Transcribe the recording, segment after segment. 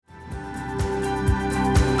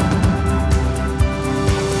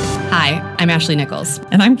Hi, I'm Ashley Nichols.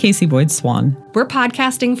 And I'm Casey Boyd Swan. We're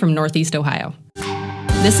podcasting from Northeast Ohio.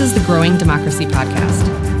 This is the Growing Democracy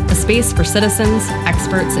Podcast, a space for citizens,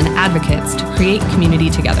 experts, and advocates to create community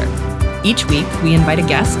together. Each week, we invite a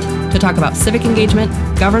guest to talk about civic engagement,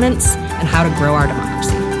 governance, and how to grow our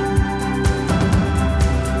democracy.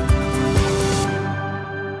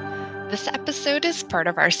 This episode is part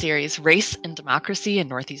of our series, Race and Democracy in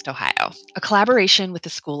Northeast Ohio, a collaboration with the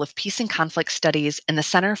School of Peace and Conflict Studies and the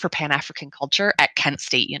Center for Pan-African Culture at Kent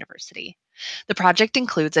State University. The project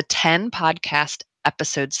includes a 10-podcast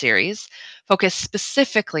episode series focused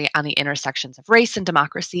specifically on the intersections of race and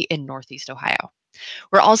democracy in Northeast Ohio.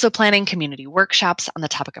 We're also planning community workshops on the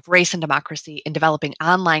topic of race and democracy and developing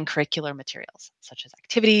online curricular materials, such as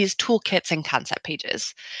activities, toolkits, and concept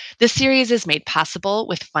pages. This series is made possible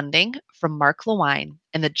with funding from Mark Lewine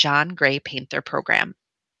and the John Gray Painter Program.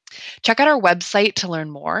 Check out our website to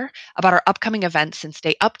learn more about our upcoming events and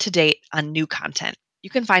stay up to date on new content. You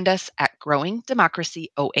can find us at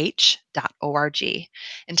growingdemocracyoh.org.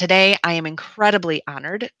 And today I am incredibly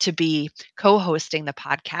honored to be co-hosting the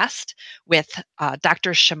podcast with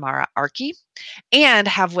Dr. Samira Arki and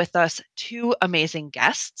have with us two amazing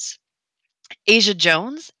guests, Aisia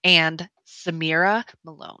Jones and Samira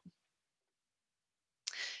Malone.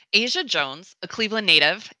 Aisia Jones, a Cleveland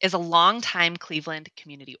native, is a longtime Cleveland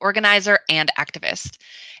community organizer and activist.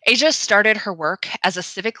 Aisia started her work as a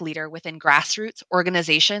civic leader within grassroots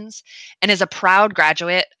organizations and is a proud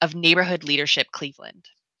graduate of Neighborhood Leadership Cleveland.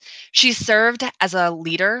 She served as a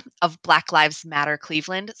leader of Black Lives Matter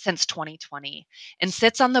Cleveland since 2020 and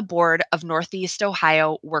sits on the board of Northeast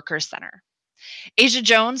Ohio Workers Center. Aisia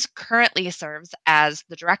Jones currently serves as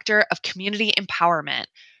the Director of Community Empowerment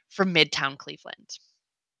for Midtown Cleveland.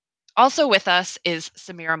 Also with us is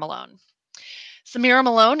Samira Malone. Samira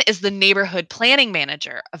Malone is the Neighborhood Planning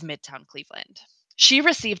Manager of Midtown Cleveland. She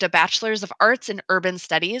received a Bachelor's of Arts in Urban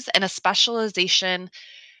Studies and a specialization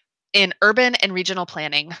in Urban and Regional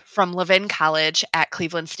Planning from Levin College at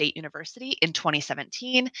Cleveland State University in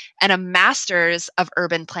 2017 and a Master's of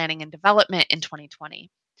Urban Planning and Development in 2020.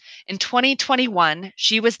 In 2021,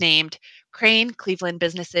 she was named Crane Cleveland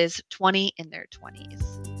Businesses 20 in their 20s.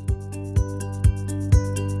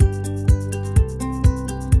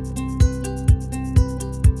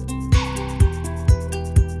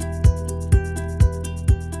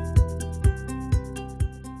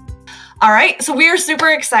 All right, so we are super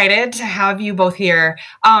excited to have you both here.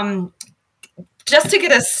 Just to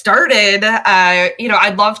get us started,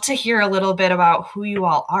 I'd love to hear a little bit about who you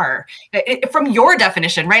all are from your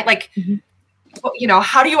definition, right? Like,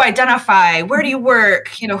 how do you identify? Where do you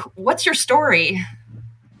work? What's your story?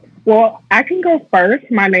 Well, I can go first.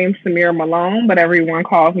 My name's Samira Malone, but everyone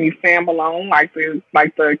calls me Sam Malone, like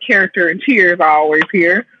the character in Cheers I always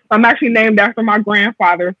hear. I'm actually named after my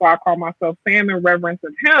grandfather, so I call myself Sam in reverence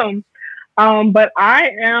of him. But I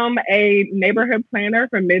am a neighborhood planner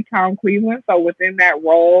for Midtown Cleveland. So within that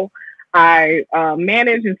role, I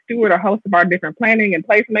manage and steward a host of our different planning and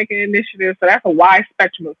placemaking initiatives. So that's a wide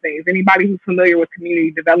spectrum of things. Anybody who's familiar with community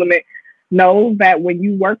development knows that when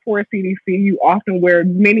you work for a CDC, you often wear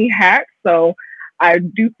many hats. So I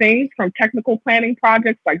do things from technical planning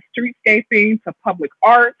projects like streetscaping to public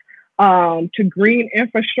art, to green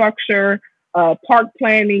infrastructure, park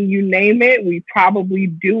planning, you name it. We probably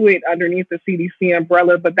do it underneath the CDC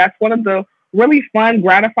umbrella, but that's one of the really fun,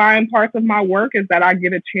 gratifying parts of my work is that I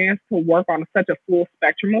get a chance to work on such a full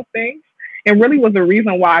spectrum of things. And really was the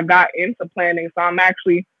reason why I got into planning. So I'm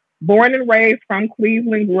actually born and raised from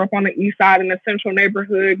Cleveland, grew up on the east side in the central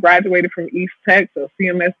neighborhood, graduated from East Tech, so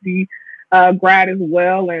CMSD grad as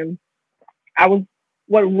well. And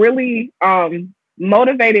what really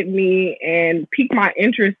motivated me and piqued my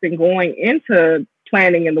interest in going into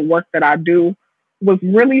planning and the work that I do was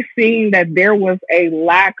really seeing that there was a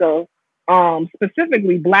lack of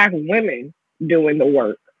specifically Black women doing the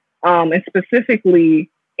work, and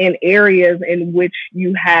specifically in areas in which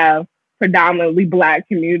you have predominantly Black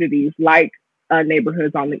communities like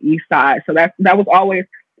neighborhoods on the east side. So that was always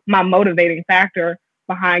my motivating factor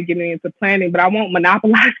behind getting into planning, but I won't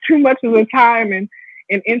monopolize too much of the time and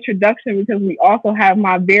an introduction because we also have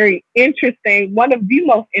my very interesting, one of the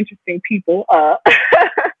most interesting people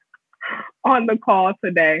on the call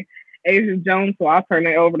today, Aisia Jones. So I'll turn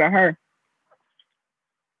it over to her.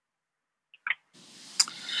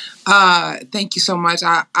 Thank you so much.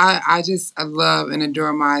 I love and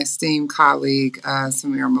adore my esteemed colleague,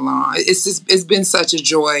 Samira Malone. It's been such a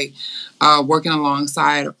joy working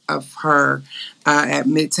alongside of her at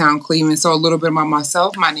Midtown Cleveland. So a little bit about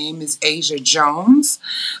myself. My name is Aisia Jones.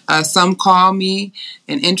 Some call me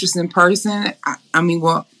an interesting person.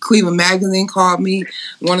 Cleveland Magazine called me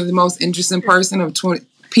one of the most interesting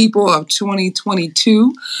people of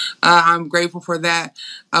 2022. I'm grateful for that.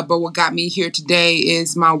 But what got me here today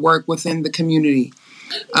is my work within the community.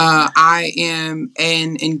 I am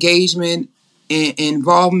an engagement,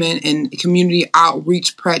 involvement, and community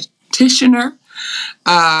outreach practitioner.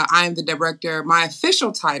 I am the director. My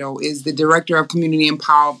official title is the Director of Community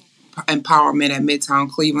Empowerment at Midtown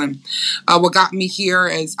Cleveland. What got me here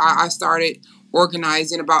is I started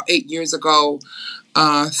organizing about 8 years ago,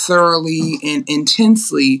 thoroughly and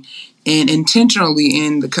intensely and intentionally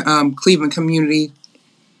in the Cleveland community.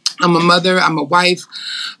 I'm a mother. I'm a wife.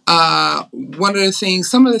 Some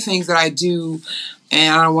of the things that I do,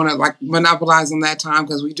 and I don't want to monopolize on that time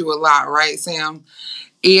because we do a lot, right, Sam?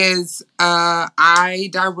 Is I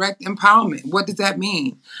direct empowerment. What does that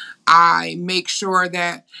mean? I make sure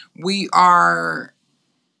that we are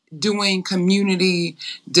doing community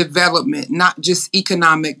development, not just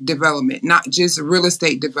economic development, not just real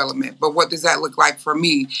estate development, but what does that look like for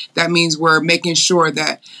me? That means we're making sure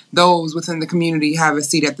that those within the community have a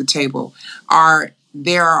seat at the table,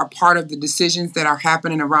 they are a part of the decisions that are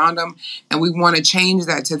happening around them, and we want to change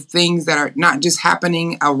that to things that are not just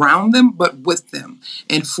happening around them, but with them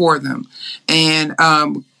and for them. And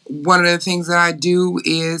one of the things that I do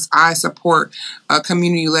is I support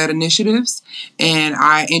community-led initiatives, and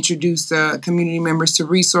I introduce community members to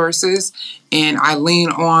resources, and I lean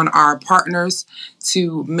on our partners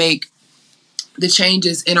to make the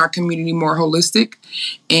changes in our community more holistic,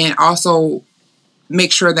 and also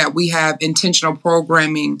make sure that we have intentional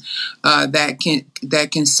programming that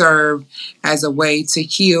can serve as a way to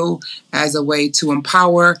heal, as a way to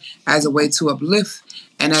empower, as a way to uplift,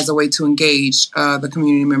 and as a way to engage the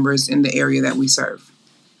community members in the area that we serve.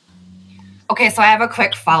 Okay, so I have a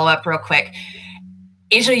quick follow-up real quick.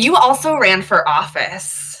 Aisia, you also ran for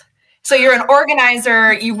office. So you're an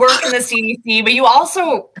organizer, you work in the CDC, but you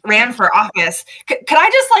also ran for office. Could I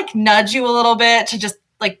just nudge you a little bit to just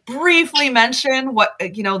briefly mention what,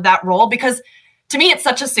 that role? Because to me, it's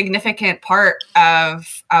such a significant part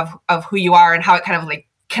of who you are and how it kind of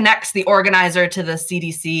connects the organizer to the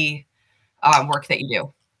CDC work that you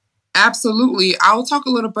do. Absolutely. I would like to talk a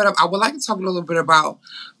little bit about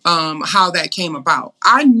how that came about.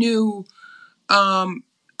 I knew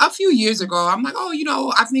a few years ago, I'm like,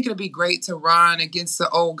 I think it'd be great to run against the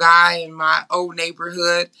old guy in my old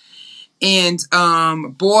neighborhood. And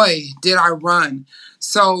boy, did I run.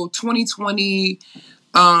 So 2020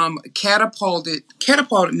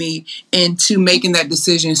 catapulted me into making that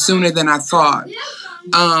decision sooner than I thought.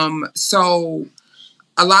 So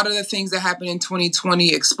a lot of the things that happened in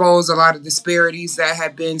 2020 exposed a lot of disparities that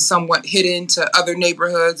had been somewhat hidden to other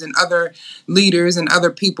neighborhoods and other leaders and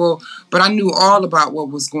other people. But I knew all about what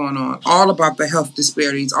was going on, all about the health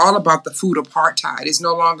disparities, all about the food apartheid. It's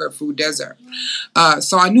no longer a food desert.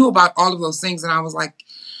 So I knew about all of those things, and I was like,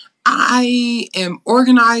 I am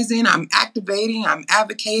organizing, I'm activating, I'm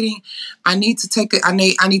advocating. I need to take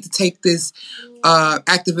this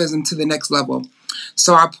activism to the next level.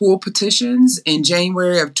 So I pulled petitions in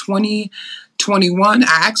January of 2021. I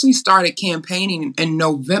actually started campaigning in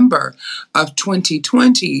November of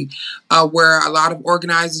 2020, where a lot of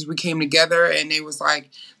organizers, we came together and they was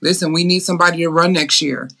like, listen, we need somebody to run next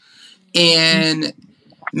year. And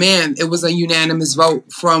man, it was a unanimous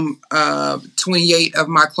vote from 28 of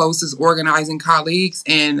my closest organizing colleagues,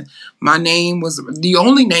 and my name was the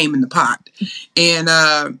only name in the pot.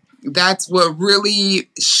 And that's what really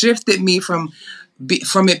shifted me from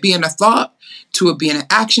it being a thought to it being an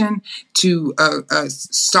action, to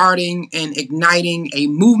starting and igniting a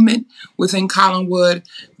movement within Collinwood,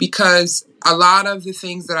 because a lot of the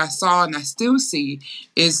things that I saw and I still see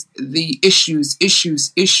is the issues,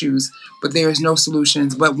 but there is no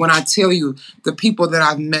solutions. But when I tell you the people that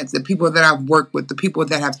I've met, the people that I've worked with, the people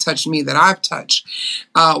that have touched me, that I've touched,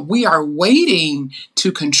 we are waiting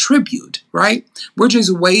to contribute, right? We're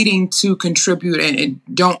just waiting to contribute, and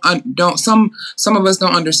some of us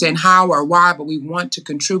don't understand how or why, but we want to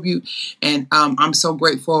contribute. And I'm so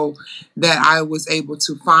grateful that I was able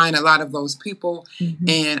to find a lot of those people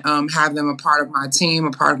and have them a part of my team,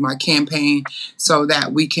 a part of my campaign, so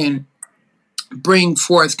that we can bring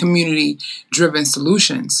forth community-driven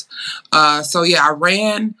solutions. So yeah, I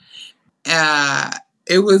ran.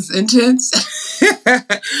 It was intense.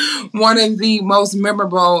 One of the most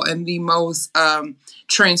memorable and the most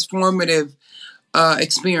transformative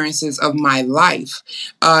experiences of my life.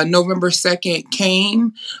 November 2nd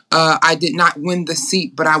came. I did not win the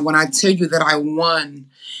seat, but when I tell you that I won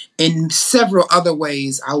in several other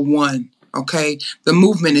ways, I won. Okay. The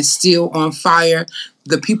movement is still on fire.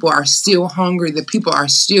 The people are still hungry. The people are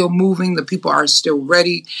still moving. The people are still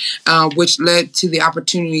ready, which led to the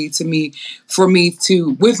opportunity for me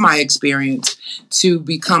to, with my experience, to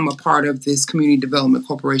become a part of this community development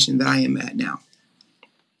corporation that I am at now.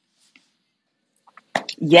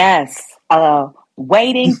 Yes.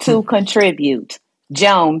 Waiting to contribute.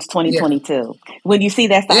 Jones 2022. Yeah. When you see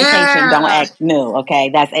that citation, don't act new. Okay.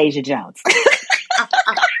 That's Aisia Jones.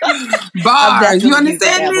 Bars. You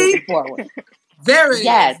understand me? There it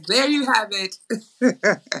yes. is. There you have it.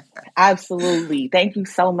 Absolutely. Thank you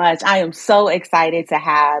so much. I am so excited to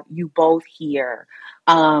have you both here.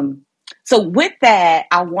 So with that,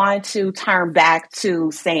 I want to turn back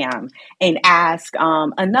to Sam and ask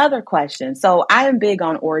another question. So I am big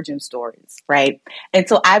on origin stories, right? And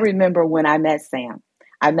so I remember when I met Sam.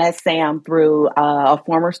 I met Sam through a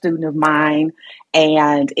former student of mine,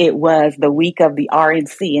 and it was the week of the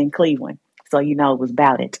RNC in Cleveland. So, it was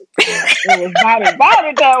about it. It was about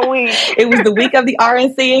it that week. It was the week of the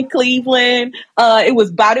RNC in Cleveland. It was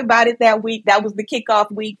about it that week. That was the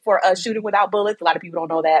kickoff week for Shooting Without Bullets. A lot of people don't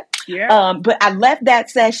know that. Yeah. But I left that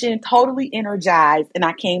session totally energized, and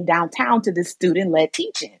I came downtown to this student-led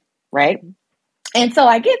teaching, right? And so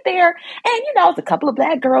I get there, and, there's a couple of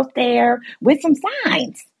Black girls there with some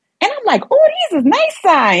signs. And I'm like, oh, these is nice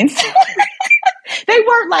signs. They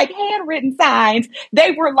weren't like handwritten signs.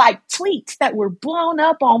 They were like tweets that were blown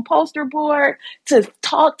up on poster board to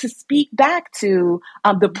speak back to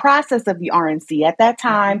the process of the RNC. At that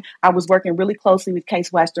time, I was working really closely with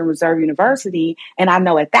Case Western Reserve University. And I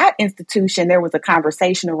know at that institution, there was a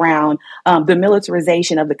conversation around the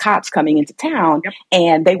militarization of the cops coming into town. Yep.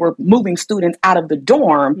 And they were moving students out of the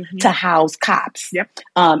dorm to house cops. Yep.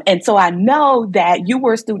 And so I know that you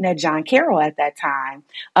were a student at John Carroll at that time.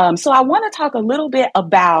 So I want to talk a little bit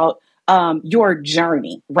about your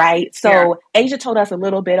journey, right? So Aisia told us a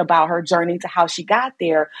little bit about her journey to how she got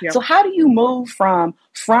there. Yep. So how do you move from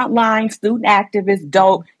frontline student activist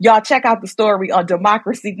dope? Y'all check out the story on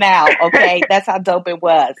Democracy Now! Okay, that's how dope it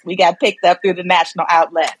was. We got picked up through the national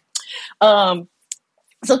outlet.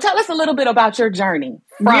 So tell us a little bit about your journey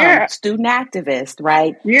from student activist,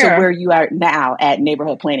 right, to where you are now at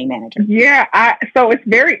neighborhood planning manager. Yeah, so it's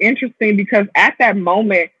very interesting because at that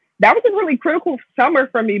moment, that was a really critical summer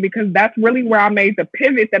for me because that's really where I made the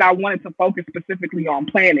pivot that I wanted to focus specifically on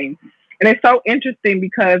planning. And it's so interesting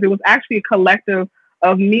because it was actually a collective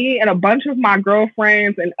of me and a bunch of my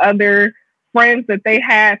girlfriends and other friends that they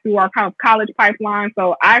had through our kind of college pipeline.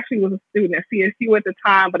 So I actually was a student at CSU at the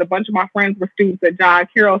time, but a bunch of my friends were students at John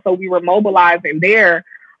Carroll. So we were mobilizing there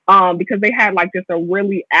because they had like just a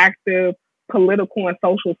really active political and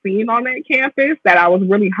social scene on that campus that I was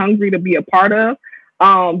really hungry to be a part of.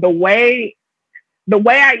 The way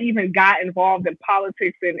I even got involved in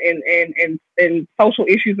politics and social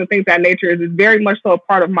issues and things of that nature is very much so a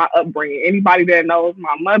part of my upbringing. Anybody that knows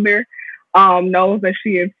my mother knows that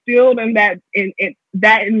she instilled that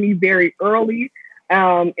in me very early,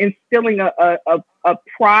 instilling a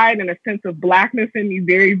pride and a sense of Blackness in me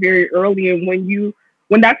very, very early. And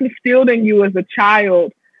when that's instilled in you as a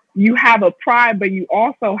child, you have a pride, but you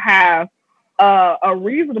also have a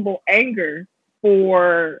reasonable anger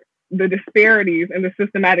for the disparities and the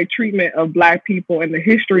systematic treatment of Black people and the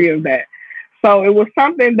history of that. So it was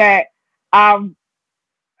something that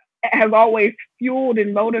has always fueled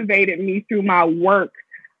and motivated me through my work,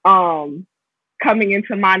 coming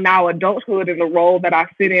into my now adulthood and the role that I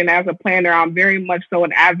sit in as a planner. I'm very much so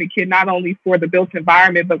an advocate, not only for the built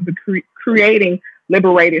environment, but for creating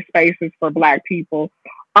liberated spaces for Black people.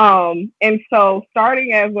 And so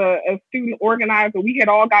starting as a student organizer, we had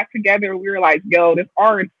all got together. We were like, yo, this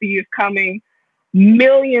RNC is coming.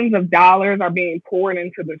 Millions of dollars are being poured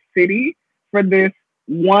into the city for this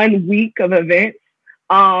 1 week of events.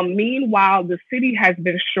 Meanwhile, the city has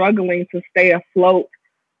been struggling to stay afloat.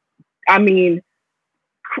 I mean,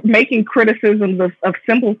 making criticisms of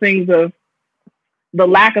simple things of the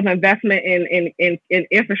lack of investment in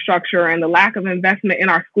infrastructure and the lack of investment in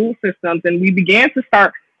our school systems. And we began to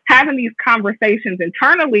start having these conversations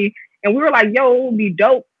internally. And we were like, yo, it would be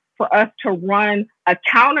dope for us to run a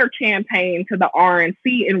counter campaign to the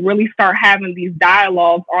RNC and really start having these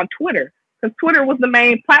dialogues on Twitter. Because Twitter was the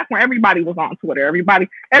main platform. Everybody was on Twitter. Everybody's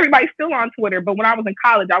still on Twitter. But when I was in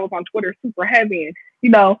college, I was on Twitter super heavy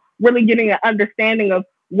and, really getting an understanding of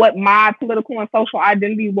what my political and social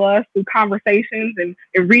identity was through conversations and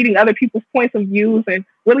reading other people's points of views and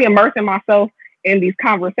really immersing myself in these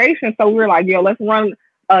conversations. So we were like, yo, let's run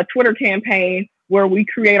a Twitter campaign where we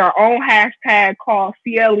create our own hashtag called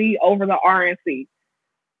CLE over the RNC.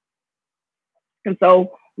 And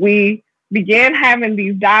so we began having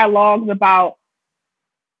these dialogues about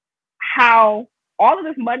how all of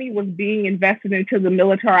this money was being invested into the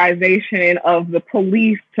militarization of the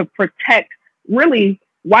police to protect really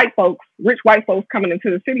white folks, rich white folks coming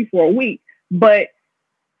into the city for a week. But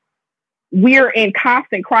we're in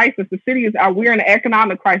constant crisis. The city is, we're in an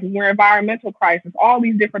economic crisis. We're in environmental crisis, all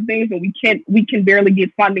these different things. And we can barely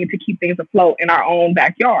get funding to keep things afloat in our own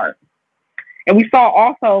backyard. And we saw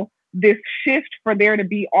also this shift for there to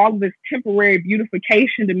be all of this temporary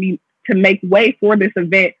beautification to make way for this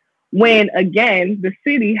event, when, again, the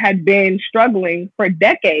city had been struggling for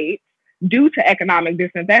decades due to economic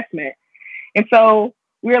disinvestment. And so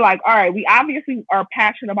we're like, all right, we obviously are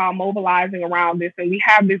passionate about mobilizing around this, and we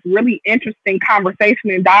have this really interesting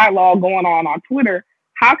conversation and dialogue going on Twitter.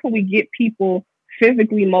 How can we get people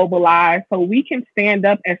physically mobilized so we can stand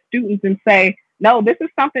up as students and say, no, this is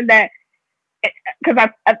something that, because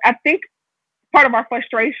I think part of our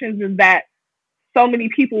frustrations is that so many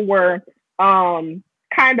people were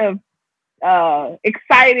kind of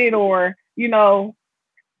excited, or, you know,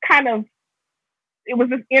 kind of, it was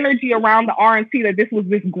this energy around the RNC that this was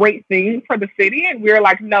this great thing for the city. And we were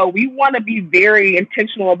like, no, we want to be very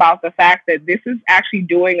intentional about the fact that this is actually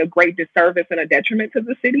doing a great disservice and a detriment to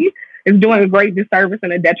the city. It's doing a great disservice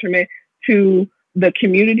and a detriment to the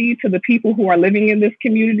community, to the people who are living in this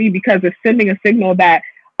community, because it's sending a signal that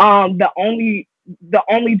the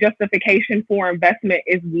only justification for investment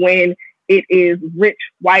is when it is rich,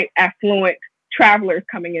 white, affluent travelers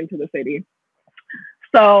coming into the city.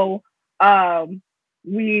 So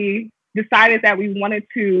we decided that we wanted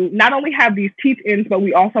to not only have these teach-ins, but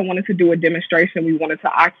we also wanted to do a demonstration. We wanted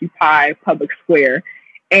to occupy public square.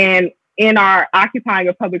 And in our occupying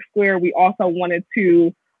of public square, we also wanted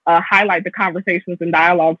to highlight the conversations and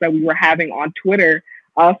dialogues that we were having on Twitter.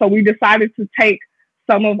 So we decided to take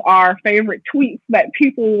some of our favorite tweets that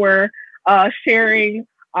people were sharing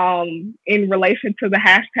in relation to the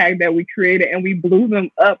hashtag that we created, and we blew them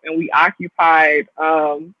up, and we occupied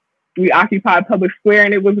public square.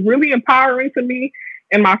 And it was really empowering to me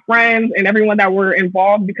and my friends and everyone that were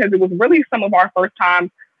involved, because it was really some of our first times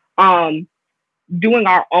doing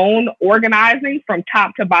our own organizing from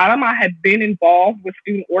top to bottom. I had been involved with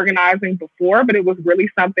student organizing before, but it was really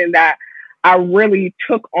something that I really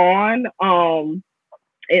took on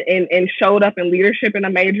and showed up in leadership in a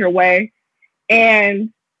major way.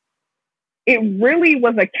 And it really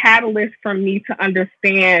was a catalyst for me to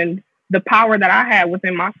understand the power that I had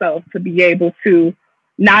within myself to be able to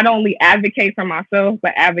not only advocate for myself,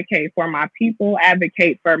 but advocate for my people,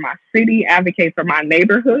 advocate for my city, advocate for my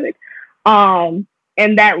neighborhood. And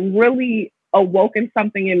that really awoken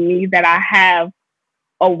something in me that I have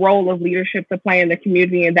a role of leadership to play in the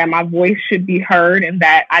community, and that my voice should be heard, and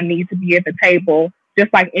that I need to be at the table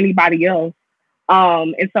just like anybody else.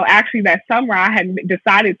 And so actually that summer I had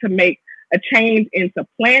decided to make a change into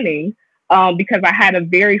planning, because I had a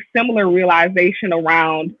very similar realization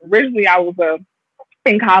around, originally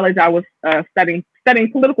in college, I was studying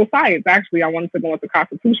political science. Actually, I wanted to go into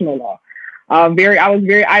constitutional law. I was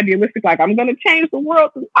very idealistic, like I'm going to change the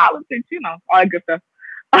world through politics, all that good stuff.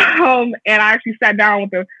 And I actually sat down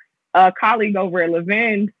with a colleague over at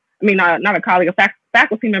Levin. Not a colleague, a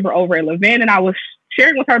faculty member over at Levin. And I was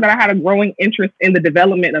sharing with her that I had a growing interest in the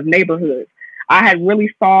development of neighborhoods. I had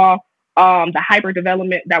really saw the hyper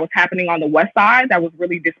development that was happening on the West Side that was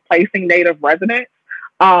really displacing Native residents,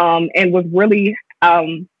 and was really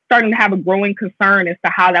starting to have a growing concern as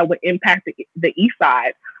to how that would impact the East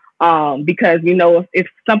Side. Because, if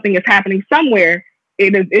something is happening somewhere,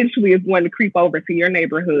 it eventually is going to creep over to your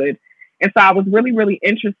neighborhood. And so I was really, really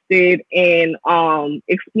interested in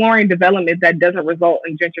exploring development that doesn't result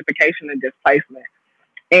in gentrification and displacement.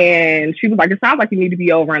 And she was like, it sounds like you need to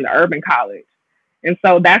be over in the urban college. And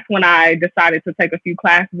so that's when I decided to take a few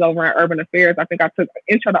classes over in urban affairs. I think I took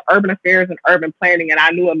intro to urban affairs and urban planning, and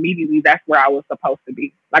I knew immediately that's where I was supposed to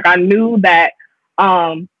be. Like I knew that,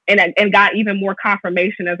 and got even more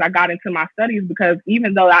confirmation as I got into my studies, because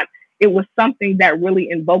even though it was something that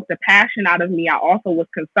really invoked a passion out of me, I also was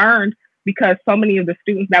concerned because so many of the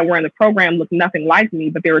students that were in the program looked nothing like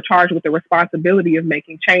me, but they were charged with the responsibility of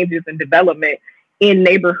making changes and development in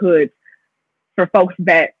neighborhoods for folks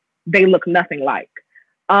that they look nothing like,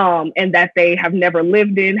 and that they have never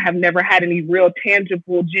lived in, have never had any real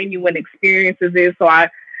tangible, genuine experiences in. So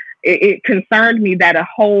it concerned me that a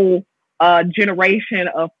whole generation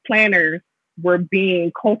of planners were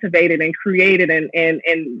being cultivated and created,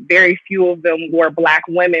 and very few of them were Black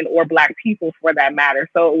women or Black people for that matter.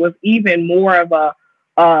 So it was even more of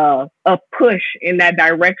a push in that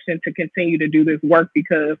direction to continue to do this work,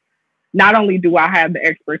 because not only do I have the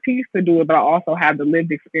expertise to do it, but I also have the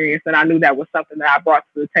lived experience. And I knew that was something that I brought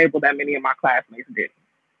to the table that many of my classmates didn't.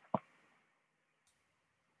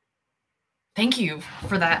 Thank you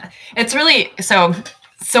for that. It's really, so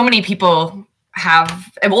many people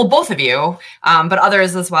have, well, both of you, but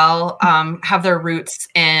others as well, have their roots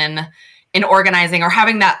in organizing, or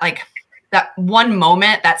having that, like, that one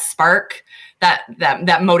moment, that spark that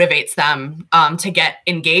motivates them to get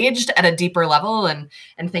engaged at a deeper level and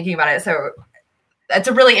thinking about it. So it's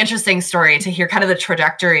a really interesting story to hear kind of the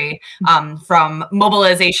trajectory from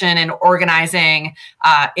mobilization and organizing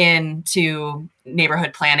into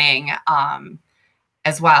neighborhood planning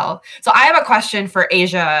as well. So I have a question for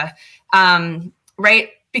Aisia,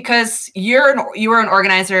 right? Because you were an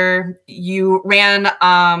organizer, you ran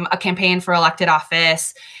a campaign for elected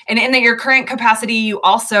office, and in your current capacity, you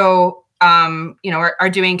also are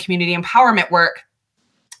doing community empowerment work.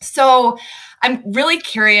 So I'm really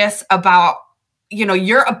curious about,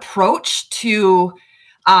 your approach to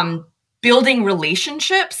building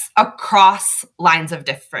relationships across lines of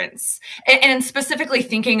difference, and specifically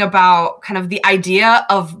thinking about kind of the idea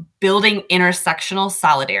of building intersectional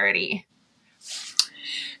solidarity.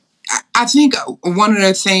 I think one of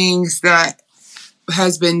the things that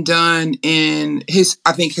has been done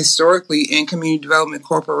historically in community development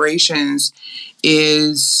corporations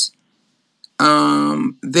is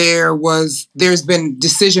there's been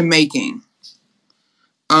decision making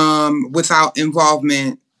without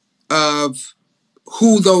involvement of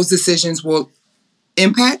who those decisions will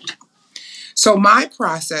impact. So my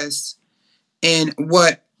process and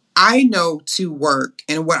what I know to work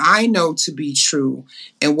and what I know to be true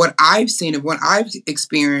and what I've seen and what I've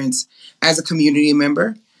experienced as a community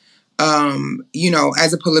member,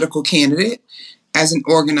 as a political candidate, as an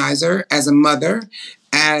organizer, as a mother,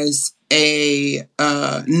 as a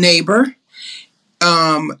neighbor,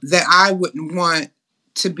 that I wouldn't want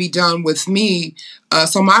to be done with me.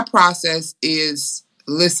 So my process is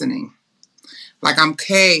listening. Like,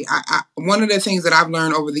 one of the things that I've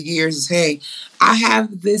learned over the years is, hey, I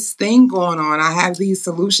have this thing going on. I have these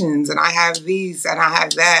solutions, and I have these, and I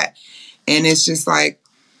have that. And it's just like,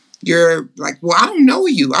 you're like, well, I don't know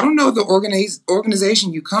you. I don't know the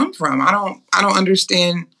organization you come from. I don't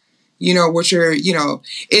understand, what you're,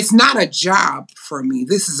 it's not a job for me.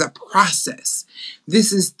 This is a process.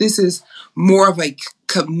 This is more of a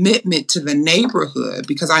commitment to the neighborhood,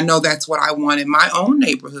 because I know that's what I want in my own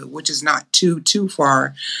neighborhood, which is not too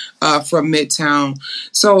far from Midtown.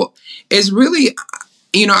 So it's really,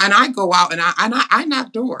 and I go out and I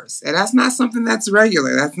knock doors, and that's not something that's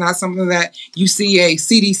regular. That's not something that you see a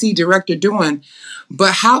CDC director doing.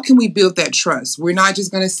 But how can we build that trust? We're not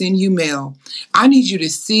just going to send you mail. I need you to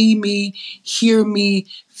see me, hear me,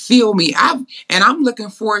 feel me. I'm looking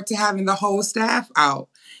forward to having the whole staff out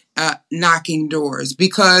knocking doors,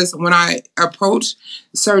 because when I approach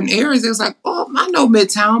certain areas, it was like, oh, I know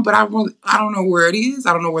Midtown, but I don't know where it is.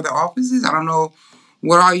 I don't know where the office is. I don't know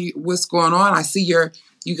what's going on. I see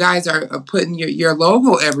you guys are putting your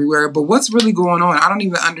logo everywhere, but what's really going on? I don't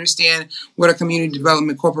even understand what a community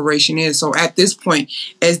development corporation is. So at this point,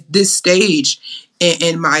 at this stage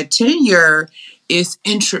in my tenure, is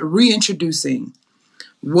reintroducing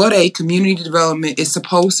what a community development is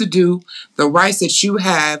supposed to do, the rights that you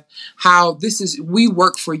have, how we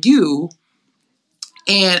work for you.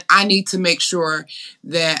 And I need to make sure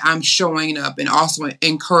that I'm showing up and also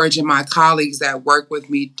encouraging my colleagues that work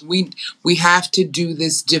with me. We have to do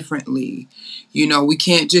this differently. We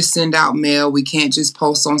can't just send out mail. We can't just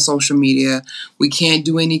post on social media. We can't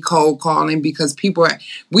do any cold calling, because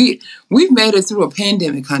we've made it through a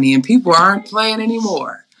pandemic, honey, and people aren't playing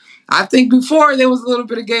anymore. I think before there was a little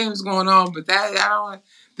bit of games going on, but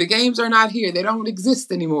the games are not here. They don't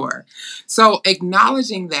exist anymore. So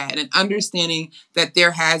acknowledging that and understanding that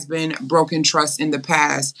there has been broken trust in the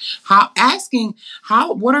past,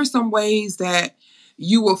 what are some ways that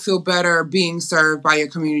you will feel better being served by your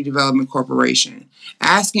community development corporation?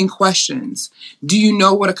 Asking questions. Do you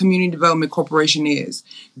know what a community development corporation is?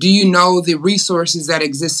 Do you know the resources that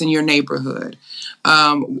exist in your neighborhood?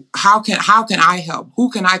 How can I help? Who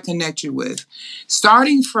can I connect you with?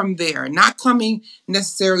 Starting from there, not coming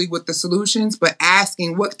necessarily with the solutions, but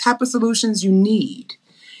asking what type of solutions you need.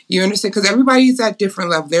 You understand? Because everybody's at different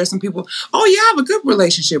level. There's some people, oh yeah, I have a good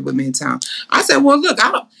relationship with Midtown. I said, well, look,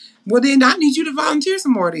 then I need you to volunteer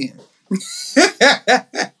some more then.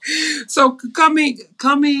 So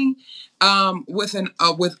coming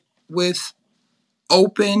with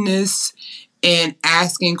openness and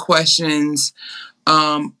asking questions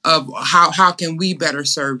of how can we better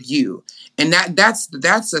serve you, and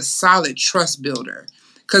that's a solid trust builder.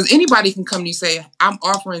 Because anybody can come to you and say, I'm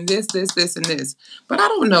offering this, and this, but I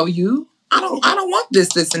don't know you. I don't want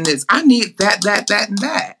this, and this. I need that, and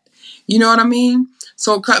that. You know what I mean?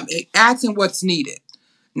 So asking what's needed,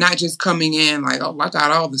 not just coming in like, oh, I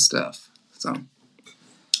got all the stuff. So,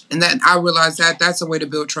 and that I realized that's a way to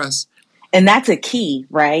build trust. And that's a key,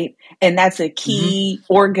 right? And that's a key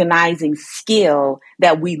organizing skill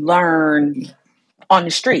that we learn on the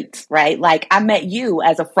streets, right? Like I met you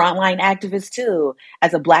as a frontline activist too,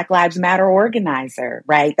 as a Black Lives Matter organizer,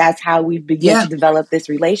 right? That's how we begin to develop this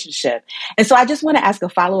relationship. And so I just want to ask a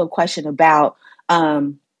follow-up question about,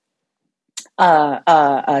 Sam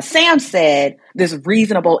said this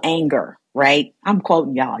reasonable anger, right? I'm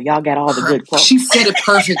quoting y'all. Y'all got all the good quotes. She said it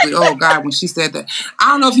perfectly. Oh God, when she said that.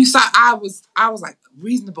 I don't know if you saw, I was like,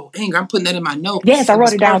 reasonable anger. I'm putting that in my notes. Yes, I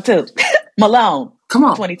wrote it down too. Malone. Come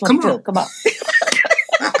on. 2022. Come on.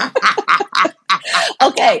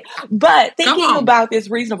 Okay. But thinking about this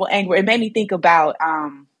reasonable anger, it made me think about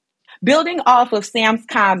building off of Sam's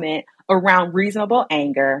comment around reasonable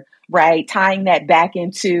anger, right? Tying that back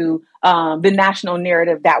into the national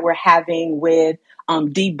narrative that we're having with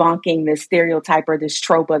debunking this stereotype or this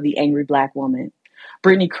trope of the angry Black woman.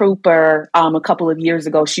 Brittany Cooper, a couple of years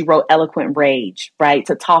ago, she wrote Eloquent Rage, right?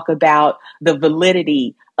 To talk about the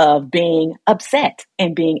validity of being upset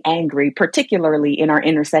and being angry, particularly in our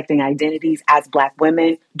intersecting identities as Black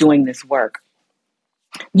women doing this work.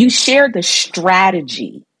 You shared the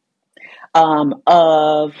strategy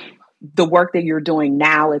of the work that you're doing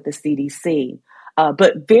now at the CDC.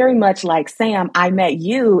 But very much like Sam, I met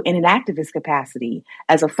you in an activist capacity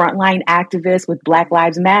as a frontline activist with Black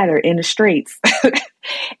Lives Matter in the streets.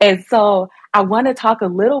 And so I want to talk a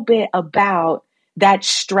little bit about that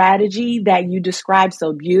strategy that you described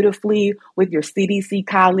so beautifully with your CDC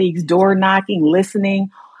colleagues, door knocking, listening.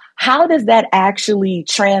 How does that actually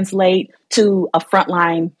translate to a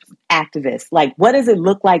frontline activist? Like, what does it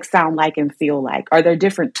look like, sound like, and feel like? Are there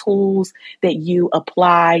different tools that you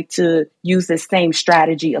apply to use this same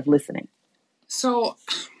strategy of listening? So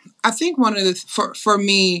I think one of the, for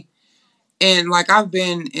me, and like I've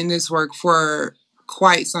been in this work for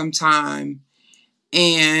quite some time,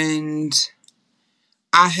 and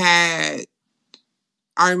I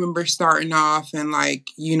remember starting off and like,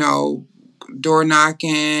 door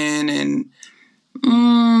knocking, and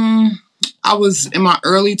I was in my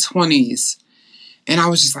early 20s and I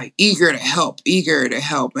was just like eager to help.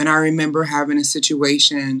 And I remember having a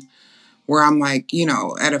situation where I'm like,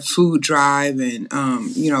 at a food drive and,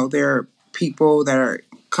 there are people that are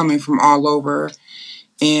coming from all over,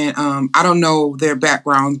 and I don't know their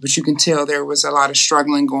backgrounds, but you can tell there was a lot of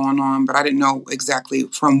struggling going on, but I didn't know exactly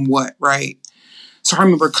from what, right? So I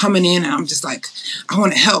remember coming in and I'm just like, I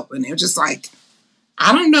want to help. And they're just like,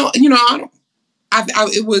 I don't know,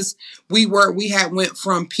 we had went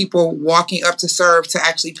from people walking up to serve to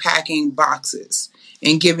actually packing boxes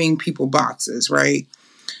and giving people boxes, right?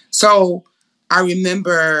 So I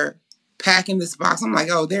remember packing this box. I'm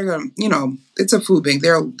like, oh, they're going to, it's a food bank.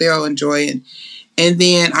 They'll enjoy it. And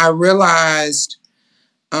then I realized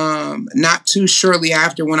not too shortly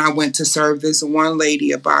after when I went to serve this one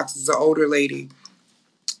lady a box, it's an older lady.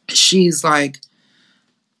 She's like,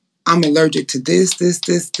 I'm allergic to this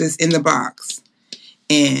in the box.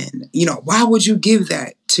 And, why would you give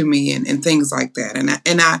that to me and things like that? And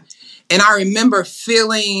I remember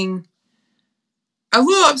feeling a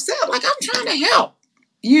little upset, like I'm trying to help,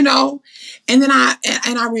 And then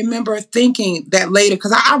I remember thinking that later,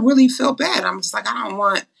 because I really felt bad. I'm just like, I don't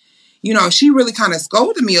want, she really kind of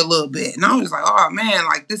scolded me a little bit. And I was like, oh man,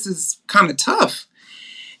 like this is kind of tough.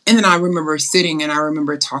 And then I remember sitting and I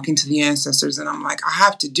remember talking to the ancestors, and I'm like, I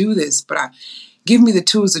have to do this, but give me the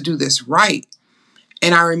tools to do this right.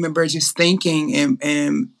 And I remember just thinking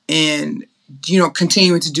and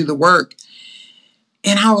continuing to do the work.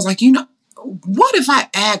 And I was like, what if I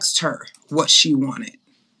asked her what she wanted?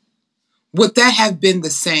 Would that have been the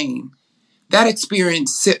same? That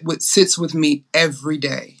experience sits with me every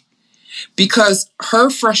day, because her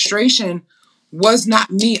frustration was not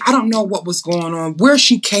me. I don't know what was going on, where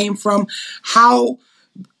she came from, how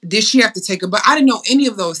did she have to take it? But I didn't know any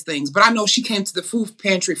of those things. But I know she came to the food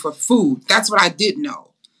pantry for food. That's what I did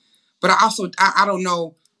know. But I don't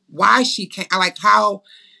know why she came, like how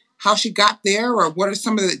she got there, or what are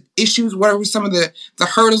some of the issues, what are some of the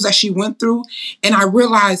hurdles that she went through. And I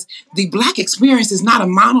realized the Black experience is not a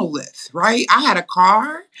monolith, right? I had a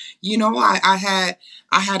car, I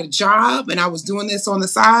had a job, and I was doing this on the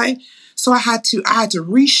side. So I had to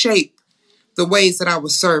reshape the ways that I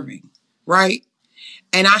was serving, right?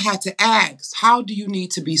 And I had to ask, how do you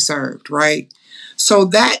need to be served, right? So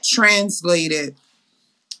that translated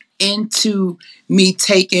into me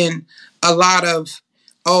taking a lot of,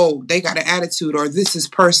 oh, they got an attitude, or this is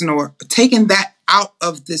personal, or taking that out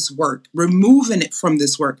of this work, removing it from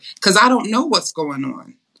this work, because I don't know what's going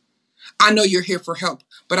on. I know you're here for help,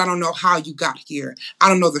 but I don't know how you got here. I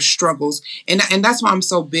don't know the struggles. And that's why I'm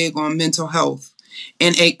so big on mental health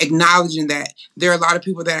and acknowledging that there are a lot of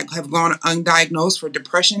people that have gone undiagnosed for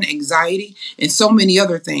depression, anxiety, and so many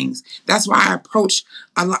other things. That's why I approach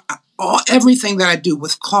everything that I do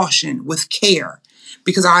with caution, with care,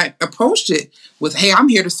 because I approached it with, hey, I'm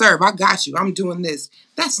here to serve. I got you. I'm doing this.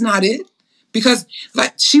 That's not it. Because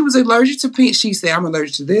like she was allergic to peanut. She said, I'm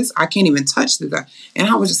allergic to this. I can't even touch this. And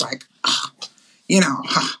I was just like,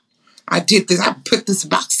 I did this. I put this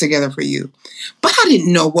box together for you. But I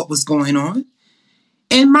didn't know what was going on.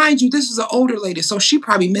 And mind you, this was an older lady. So she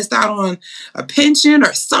probably missed out on a pension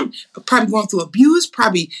or probably going through abuse,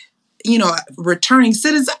 probably, returning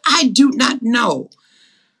citizen. I do not know.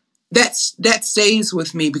 That stays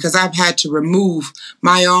with me because I've had to remove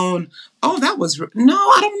my own, I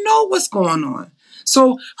don't know what's going on.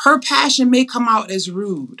 So her passion may come out as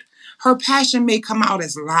rude. Her passion may come out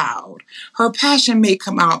as loud. Her passion may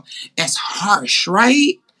come out as harsh,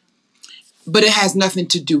 right? But it has nothing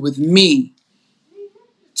to do with me.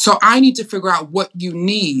 So I need to figure out what you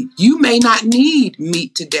need. You may not need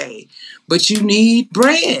meat today, but you need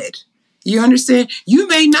bread. You understand? You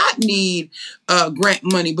may not need grant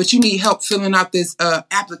money, but you need help filling out this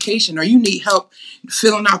application, or you need help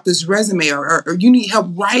filling out this resume, or you need help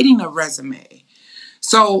writing a resume.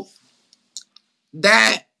 So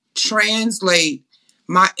that translate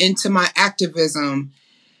into my activism,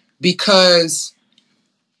 because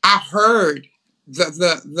I heard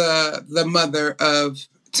the mother of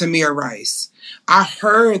Tamir Rice. I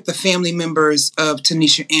heard the family members of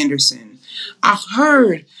Tanisha Anderson. I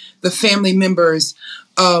heard the family members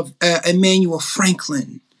of Emmanuel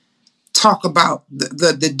Franklin talk about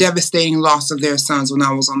the devastating loss of their sons when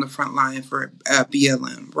I was on the front line for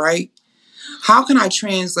BLM, right? How can I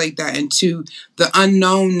translate that into the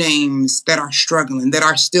unknown names that are struggling, that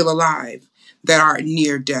are still alive, that are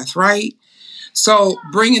near death, right? So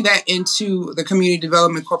bringing that into the Community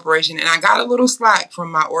Development Corporation, and I got a little slack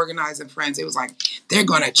from my organizing friends. It was like, they're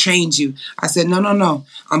going to change you. I said, no,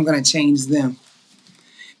 I'm going to change them.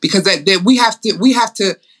 Because that we have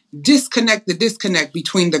to disconnect the disconnect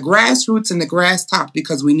between the grassroots and the grass top,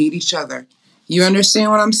 because we need each other. You understand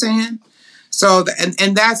what I'm saying? So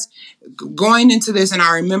and that's going into this. And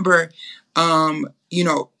I remember,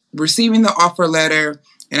 receiving the offer letter,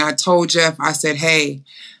 and I told Jeff, I said, hey,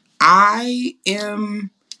 I am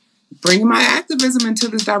bringing my activism into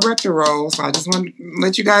this director role. So I just want to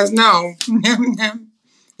let you guys know,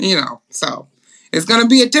 so. It's going to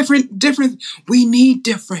be a different. We need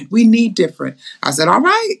different. I said, all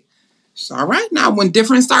right. It's all right now. When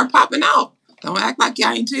different start popping out, don't act like y'all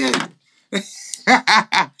ain't tell you.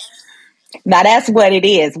 Now that's what it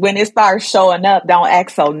is. When it starts showing up, don't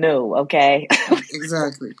act so new, okay?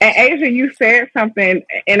 Exactly. And Asia, you said something,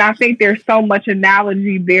 and I think there's so much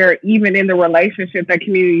analogy there, even in the relationship that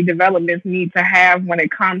community developments need to have when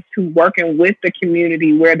it comes to working with the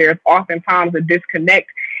community, where there's oftentimes a disconnect,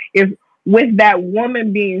 is with that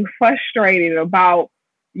woman being frustrated about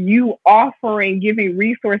you giving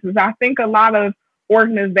resources. I think a lot of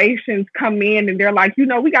organizations come in and they're like, we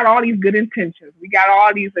got all these good intentions. We got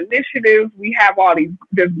all these initiatives. We have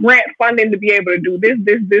this grant funding to be able to do this,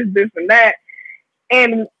 and that.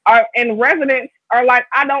 And residents are like,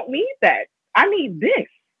 I don't need that. I need this.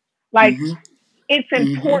 Like, it's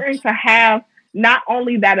important to have not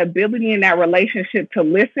only that ability and that relationship to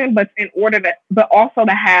listen, but also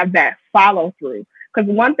to have that follow through. Because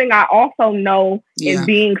one thing I also know in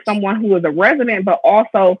being someone who is a resident, but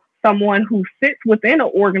also someone who sits within an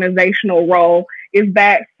organizational role, is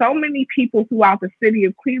that so many people throughout the city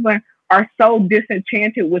of Cleveland are so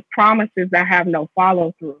disenchanted with promises that have no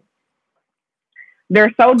follow through.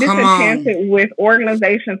 They're so disenchanted with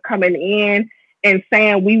organizations coming in and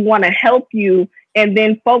saying, we want to help you, and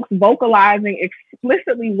then folks vocalizing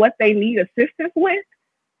explicitly what they need assistance with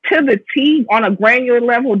to the T on a granular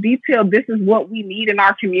level, detailed, this is what we need in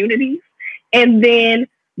our communities, and then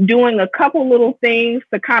doing a couple little things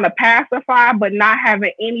to kind of pacify, but not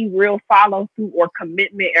having any real follow through or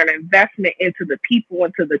commitment or investment into the people,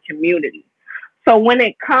 into the community. So when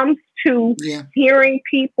it comes to hearing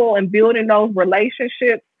people and building those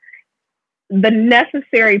relationships, the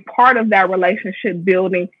necessary part of that relationship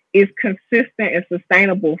building is consistent and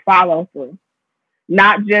sustainable follow through,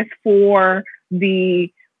 not just for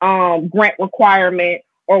the grant requirement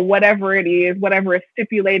or whatever it is, whatever is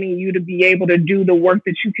stipulating you to be able to do the work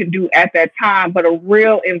that you can do at that time, but a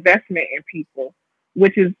real investment in people,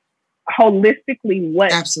 which is holistically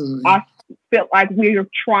what Absolutely. I feel like we're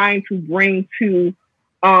trying to bring to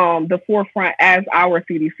the forefront as our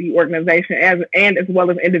CDC organization, as well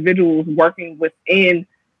as individuals working within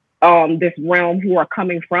this realm who are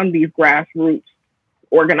coming from these grassroots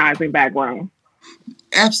organizing backgrounds.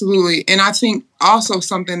 Absolutely. And I think also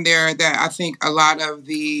something there that I think a lot of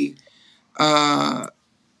the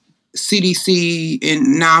CDC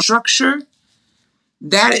and now structure,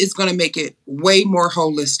 that is going to make it way more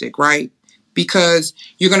holistic, right? Because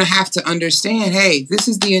you're going to have to understand, hey, this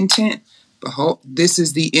is the intent, but this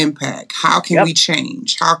is the impact. How can we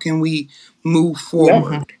change? How can we move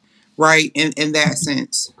forward, right? In that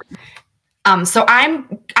sense. So I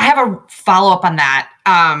have a follow-up on that.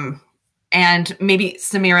 And maybe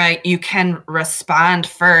Samira, you can respond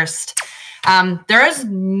first. There is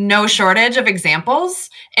no shortage of examples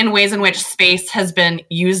in ways in which space has been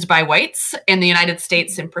used by whites in the United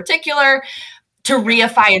States in particular to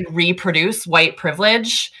reify and reproduce white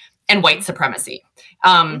privilege and white supremacy.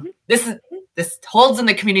 This holds in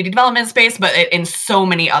the community development space, but in so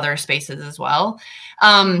many other spaces as well.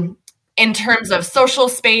 In terms of social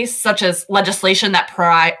space, such as legislation that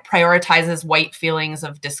prioritizes white feelings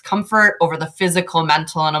of discomfort over the physical,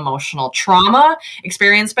 mental, and emotional trauma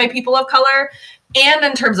experienced by people of color. And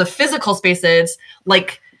in terms of physical spaces,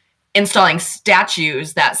 like installing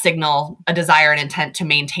statues that signal a desire and intent to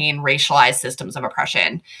maintain racialized systems of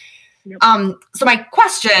oppression. So my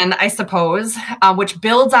question, I suppose, which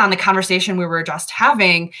builds on the conversation we were just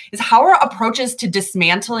having, is how are approaches to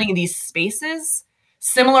dismantling these spaces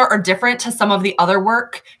similar or different to some of the other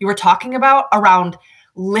work you were talking about around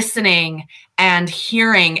listening and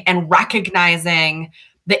hearing and recognizing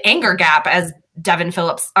the anger gap, as Devin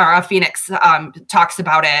Phillips or Phoenix talks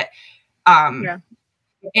about it. And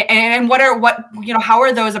how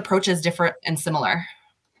are those approaches different and similar?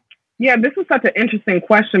 Yeah, this is such an interesting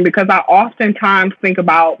question because I oftentimes think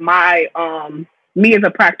about my me as a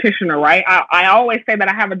practitioner, right? I always say that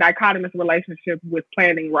I have a dichotomous relationship with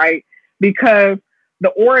planning, right? Because the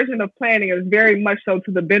origin of planning is very much so to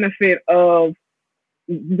the benefit of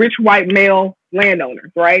rich white male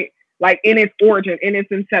landowners, right? Like in its origin, in its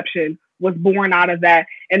inception, was born out of that.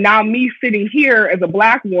 And now me sitting here as a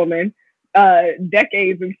Black woman,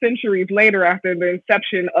 decades and centuries later after the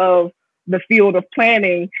inception of the field of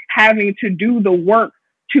planning, having to do the work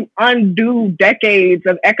to undo decades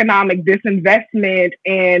of economic disinvestment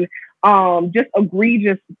and just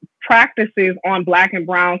egregious practices on Black and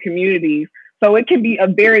brown communities. So it can be a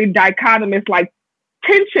very dichotomous like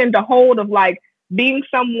tension to hold of like being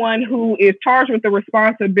someone who is charged with the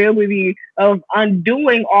responsibility of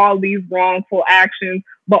undoing all these wrongful actions,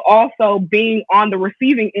 but also being on the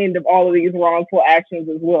receiving end of all of these wrongful actions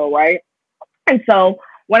as well, right? And so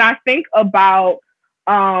when I think about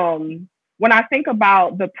the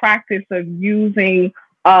practice of using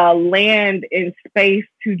land and space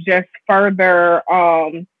to just further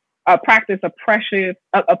practice oppressive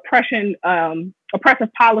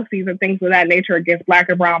policies and things of that nature against Black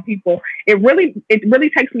and brown people, it really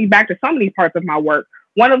takes me back to so many parts of my work.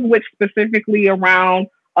 One of which specifically around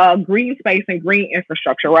green space and green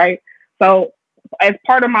infrastructure, right? So as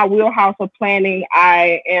part of my wheelhouse of planning,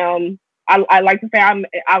 I like to say I'm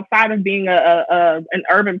outside of being an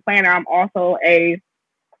urban planner, I'm also a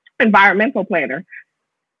environmental planner.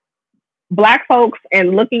 Black folks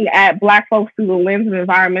and looking at Black folks through the lens of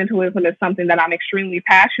environmentalism is something that I'm extremely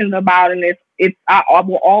passionate about. And I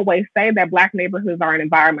will always say that Black neighborhoods are an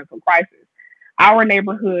environmental crisis. Our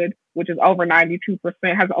neighborhood, which is has over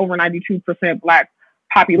 92% Black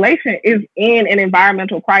population, is in an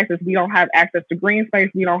environmental crisis. We don't have access to green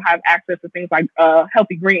space. We don't have access to things like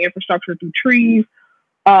healthy green infrastructure through trees,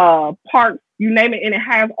 parks, you name it. And it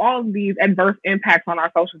has all of these adverse impacts on our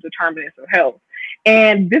social determinants of health.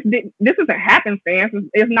 And this isn't happenstance.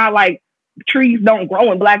 It's not like trees don't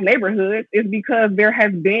grow in Black neighborhoods. It's because there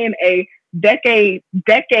has been a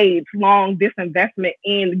decades-long disinvestment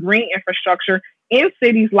in green infrastructure in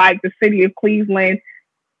cities like the city of Cleveland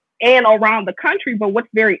and around the country. But what's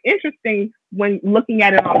very interesting when looking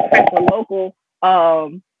at it on a hyper-local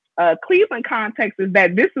Cleveland context is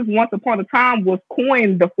that this is once upon a time was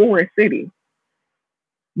coined the forest city.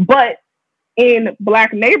 But in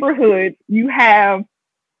Black neighborhoods, you have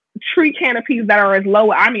tree canopies that are as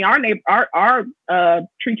low. I mean, our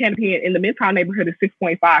tree canopy in the Midtown neighborhood is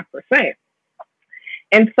 6.5%.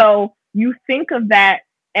 And so you think of that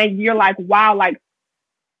and you're like, wow, like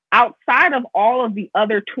outside of all of the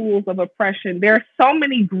other tools of oppression, there are so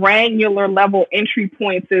many granular level entry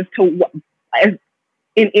points as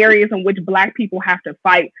in areas in which Black people have to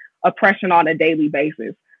fight oppression on a daily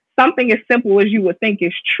basis. Something as simple as you would think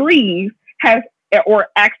is trees or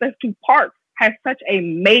access to parks has such a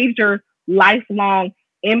major lifelong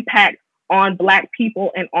impact on Black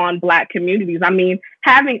people and on Black communities. I mean,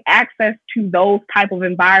 having access to those type of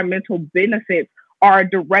environmental benefits are a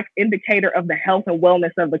direct indicator of the health and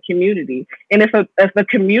wellness of the community. And if the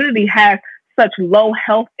community has such low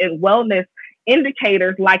health and wellness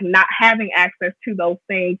indicators, like not having access to those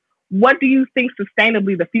things, what do you think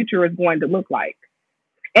sustainably the future is going to look like?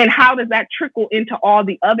 And how does that trickle into all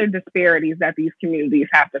the other disparities that these communities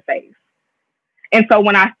have to face? And so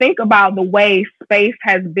when I think about the way space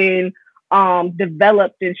has been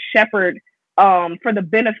developed and shepherded for the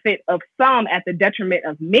benefit of some at the detriment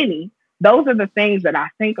of many, those are the things that I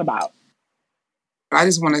think about. I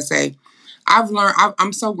just want to say,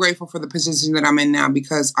 I'm so grateful for the position that I'm in now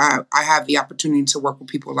because I have the opportunity to work with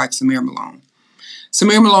people like Samira Malone.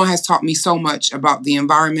 Samira Malone has taught me so much about the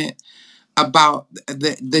environment, about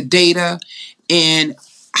the data, and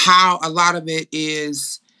how a lot of it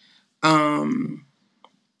is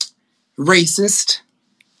racist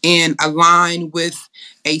and aligned with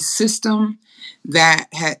a system that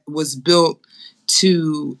was built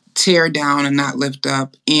to tear down and not lift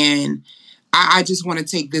up. And I just want to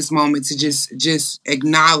take this moment to just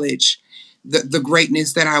acknowledge the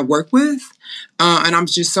greatness that I work with. And I'm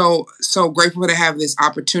just so grateful to have this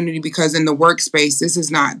opportunity, because in the workspace,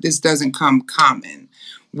 this doesn't come common,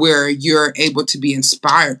 where you're able to be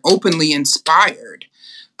openly inspired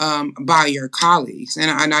by your colleagues.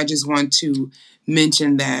 And I just want to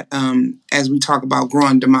mention that as we talk about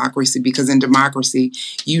growing democracy, because in democracy,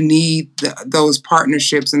 you need those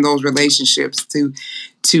partnerships and those relationships to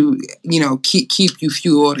keep you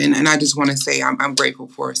fueled. And I just want to say I'm grateful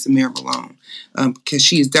for Samira Malone, because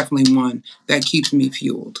she is definitely one that keeps me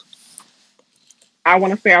fueled. I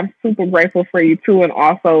want to say I'm super grateful for you too, and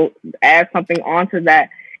also add something onto that.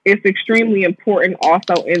 It's extremely important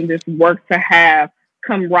also in this work to have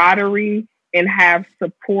camaraderie and have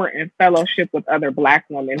support and fellowship with other Black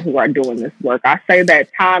women who are doing this work. I say that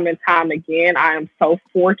time and time again. I am so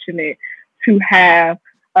fortunate to have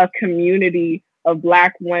a community of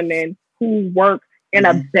Black women who work in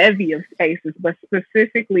a bevy of spaces, but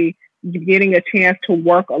specifically getting a chance to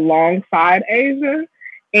work alongside Aisia.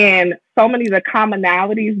 And so many of the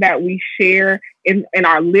commonalities that we share in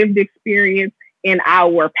our lived experience, in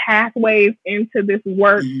our pathways into this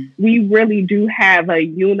work, we really do have a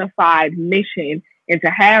unified mission. And to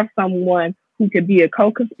have someone who could be a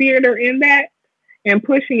co-conspirator in that and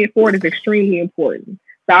pushing it forward is extremely important.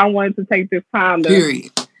 So I wanted to take this time to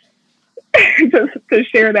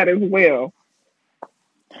share that as well.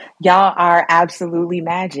 Y'all are absolutely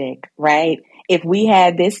magic, right? If we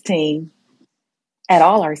had this team at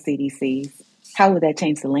all our CDCs, how would that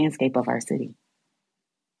change the landscape of our city?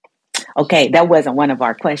 Okay, that wasn't one of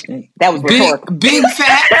our questions. That was rhetorical. Big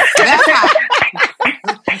facts.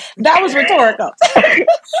 That was rhetorical.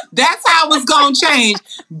 That's how it's going to change.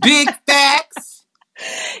 Big facts.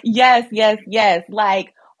 Yes.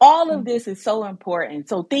 Like, all of this is so important.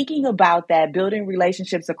 So thinking about that, building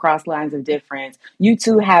relationships across lines of difference, you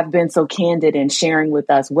two have been so candid in sharing with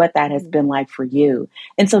us what that has been like for you.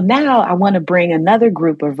 And so now I want to bring another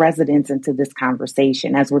group of residents into this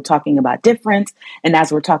conversation as we're talking about difference and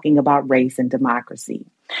as we're talking about race and democracy.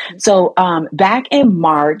 So back in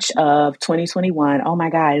March of 2021, oh my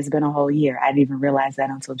God, it's been a whole year. I didn't even realize that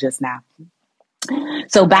until just now.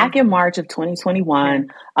 So back in March of 2021,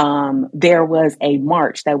 there was a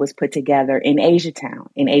march that was put together in Aisia Town.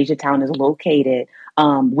 And Aisia Town is located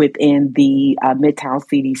within the Midtown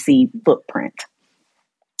CDC footprint.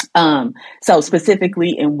 So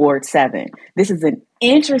specifically in Ward 7, this is an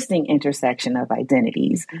interesting intersection of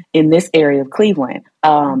identities in this area of Cleveland.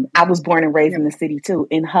 I was born and raised in the city too,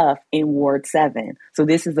 in Huff, in Ward 7. So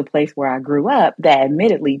this is a place where I grew up that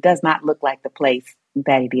admittedly does not look like the place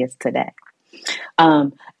that it is today.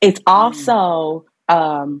 It's also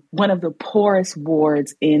one of the poorest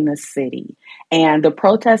wards in the city. And the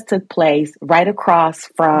protest took place right across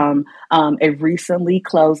from a recently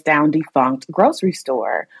closed down defunct grocery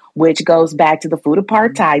store, which goes back to the food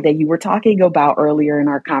apartheid that you were talking about earlier in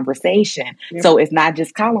our conversation. Yep. So it's not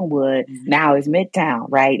just Collinwood, now it's Midtown,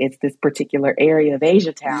 right? It's this particular area of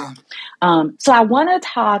Aisia Town. Yeah. So I want to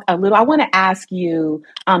talk a little, I want to ask you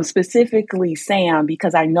specifically, Sam,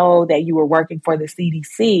 because I know that you were working for the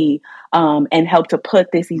CDC and helped to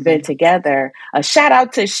put this event together. Shout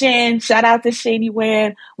out to Shin. Shout out to Shani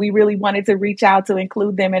Wen. We really wanted to reach out to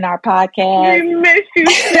include them in our podcast. We miss you,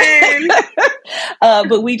 Shin.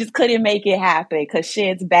 But we just couldn't make it happen because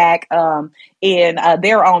Shin's back in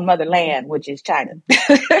their own motherland, which is China.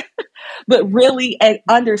 But really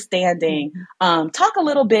understanding, talk a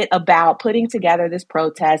little bit about putting together this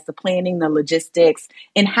protest, the planning, the logistics,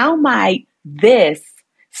 and how might this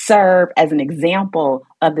serve as an example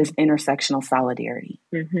of this intersectional solidarity?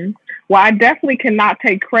 Mm-hmm. Well, I definitely cannot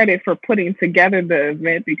take credit for putting together the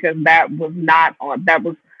event because that was not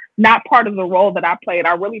part of the role that I played.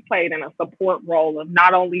 I really played in a support role of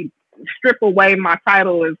not only strip away my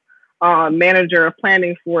title as manager of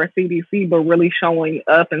planning for CDC, but really showing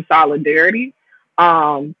up in solidarity.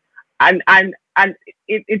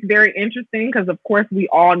 It's very interesting because, of course, we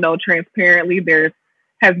all know transparently there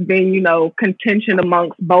has been, contention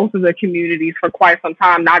amongst both of the communities for quite some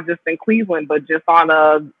time, not just in Cleveland, but just on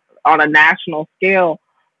a national scale.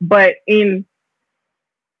 But in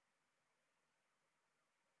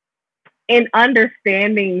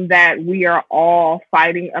understanding that we are all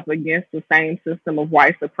fighting up against the same system of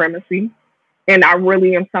white supremacy. And I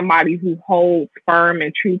really am somebody who holds firm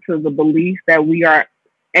and true to the belief that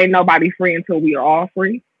ain't nobody free until we are all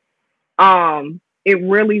free. It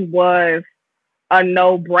really was a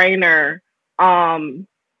no-brainer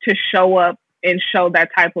to show up and show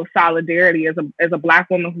that type of solidarity as a Black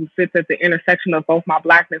woman who sits at the intersection of both my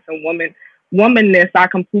Blackness and womanness. I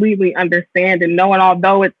completely understand and know, and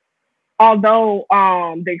although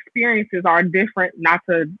the experiences are different, not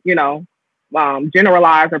to,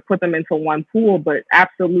 generalize or put them into one pool, but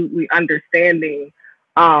absolutely understanding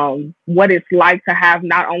what it's like to have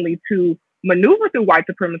not only to maneuver through white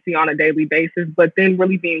supremacy on a daily basis, but then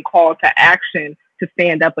really being called to action to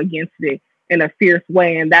stand up against it in a fierce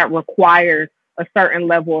way. And that requires a certain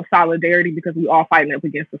level of solidarity because we all fighting up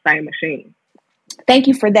against the same machine. Thank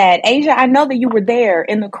you for that. Asia, I know that you were there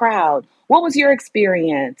in the crowd. What was your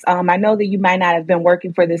experience? I know that you might not have been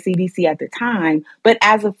working for the CDC at the time, but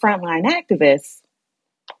as a frontline activist,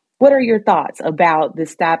 what are your thoughts about the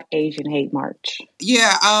Stop Asian Hate March?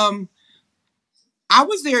 Yeah, I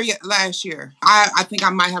was there last year. I think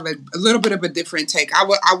I might have a little bit of a different take.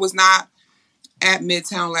 I was not at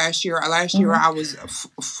Midtown last year. Last year, I was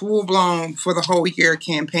full-blown for the whole year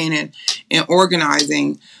campaigning and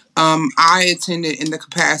organizing. I attended in the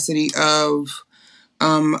capacity of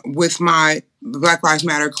with my Black Lives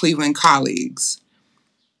Matter Cleveland colleagues.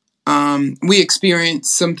 We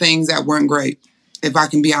experienced some things that weren't great, if I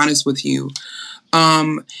can be honest with you.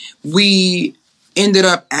 We ended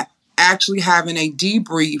up actually having a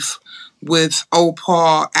debrief with Old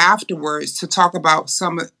Paul afterwards to talk about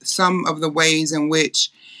some of the ways in which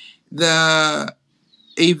the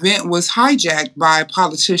event was hijacked by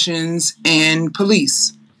politicians and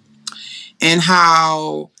police, and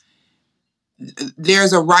how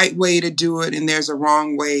there's a right way to do it and there's a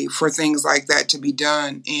wrong way for things like that to be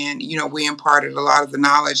done. And, we imparted a lot of the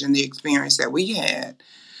knowledge and the experience that we had.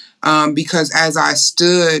 Because as I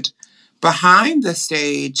stood behind the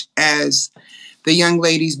stage, as the young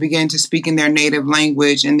ladies began to speak in their native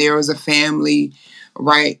language, and there was a family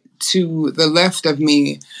right to the left of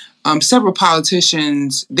me, several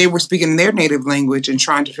politicians, they were speaking in their native language and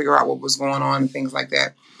trying to figure out what was going on and things like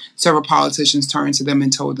that. Several politicians turned to them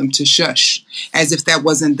and told them to shush, as if that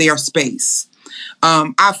wasn't their space.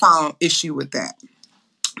 I found issue with that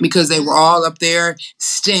because they were all up there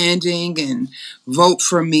standing and vote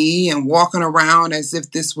for me and walking around as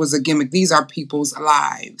if this was a gimmick. These are people's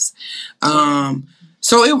lives. I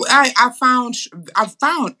found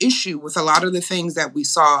issue with a lot of the things that we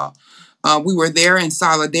saw. We were there in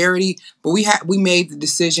solidarity, but we made the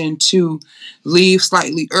decision to leave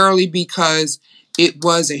slightly early because it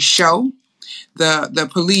was a show. The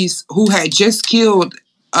police, who had just killed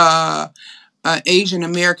an Asian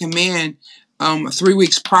American man 3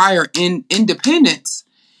 weeks prior in Independence,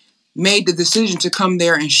 made the decision to come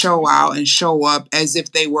there and show out and show up as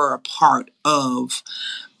if they were a part of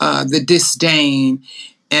the disdain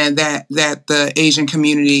and that the Asian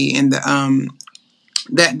community and the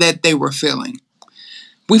that they were feeling.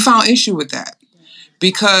 We found issue with that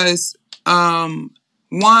because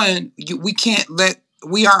we can't let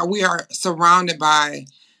we are surrounded by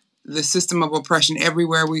the system of oppression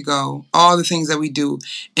everywhere we go, all the things that we do.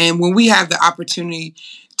 And when we have the opportunity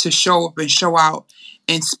to show up and show out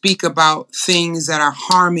and speak about things that are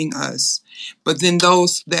harming us, but then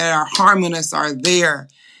those that are harming us are there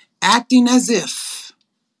acting as if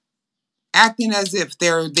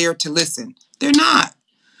they're there to listen. They're not.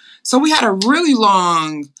 So we had a really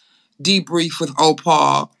long debrief with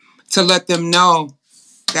Opal to let them know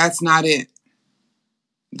that's not it.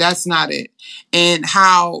 That's not it. And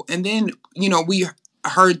then, we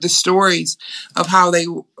heard the stories of how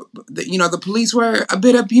the police were a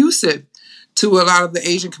bit abusive to a lot of the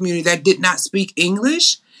Asian community that did not speak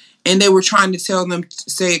English. And they were trying to tell them to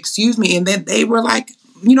say, excuse me. And then they were like,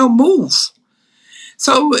 move.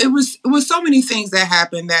 So it was so many things that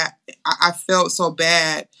happened that I felt so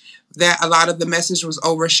bad that a lot of the message was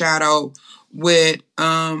overshadowed with,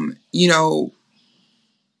 that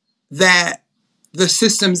the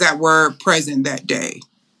systems that were present that day.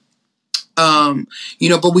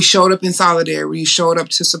 But we showed up in solidarity, we showed up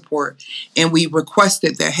to support, and we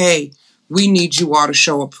requested that, hey, we need you all to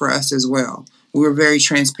show up for us as well. We were very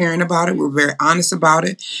transparent about it. We were very honest about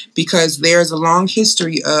it, because there's a long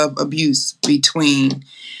history of abuse between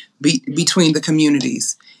the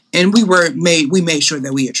communities, and we made sure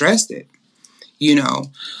that we addressed it.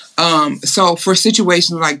 So for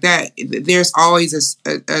situations like that, there's always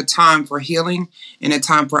a time for healing and a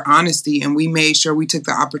time for honesty. And we made sure we took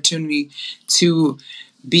the opportunity to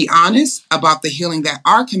be honest about the healing that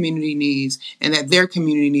our community needs and that their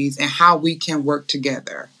community needs, and how we can work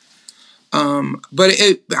together. But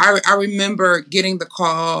I remember getting the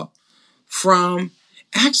call from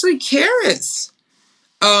actually Karis,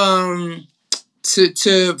 for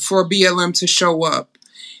BLM to show up.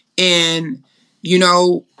 And,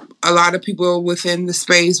 a lot of people within the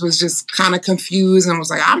space was just kind of confused and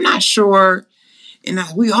was like, I'm not sure. And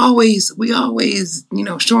we always,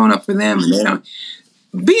 showing up for them, and they don't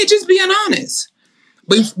just being honest.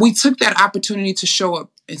 But we took that opportunity to show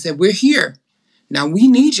up and said, we're here. Now we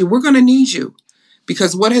need you. We're going to need you,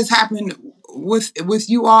 because what has happened with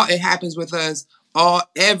you all, it happens with us all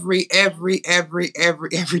every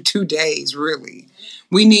 2 days, really.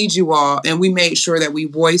 We need you all. And we made sure that we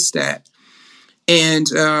voiced that. And,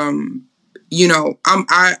 I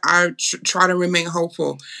try to remain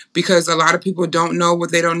hopeful, because a lot of people don't know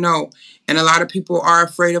what they don't know. And a lot of people are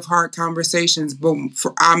afraid of hard conversations, but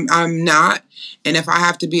I'm not. And if I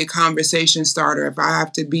have to be a conversation starter, if I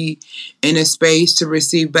have to be in a space to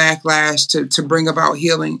receive backlash, to bring about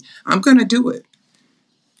healing, I'm going to do it.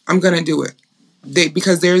 I'm going to do it.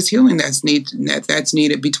 Because there's healing that's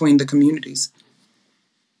needed between the communities.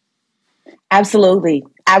 Absolutely.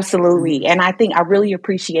 And I think I really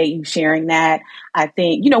appreciate you sharing that. I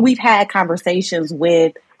think, we've had conversations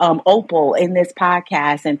with Opal in this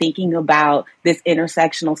podcast, and thinking about this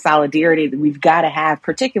intersectional solidarity that we've got to have,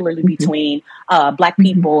 particularly between Black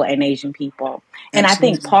people and Asian people. And I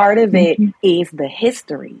think part of it is the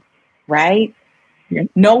history, right? Yep.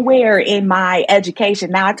 Nowhere in my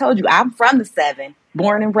education. Now, I told you, I'm from the 7,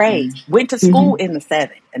 born and raised, went to school in the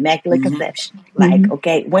 7, Immaculate Conception.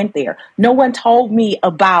 Went there. No one told me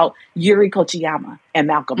about Yuri Kochiyama and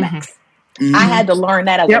Malcolm X. I had to learn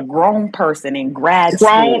that as a grown person in grad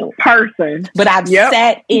school. But I've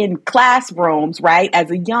sat in classrooms, right, as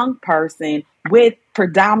a young person with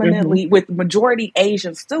predominantly, with majority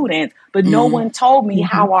Asian students, but no one told me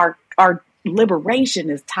how our liberation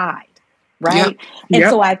is tied. Right. And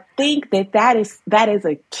so I think that is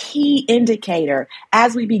a key indicator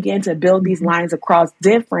as we begin to build these lines across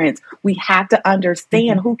difference. We have to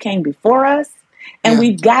understand who came before us, and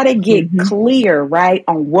we've got to get clear, right,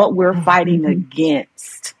 on what we're fighting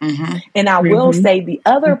against. And I will say the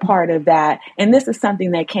other part of that, and this is something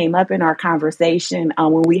that came up in our conversation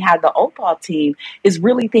when we had the Opal team, is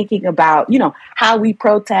really thinking about, how we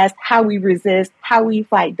protest, how we resist, how we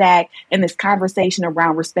fight back, and this conversation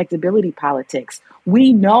around respectability politics.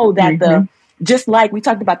 We know that just like we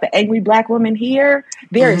talked about the angry Black woman here,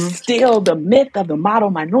 there is still the myth of the model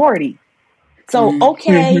minority. So,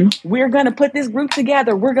 we're going to put this group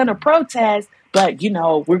together. We're going to protest, but,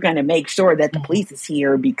 we're going to make sure that the police is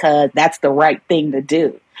here because that's the right thing to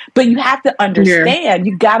do. But you have to understand,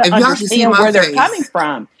 you got to understand where they're coming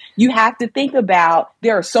from. You have to think about,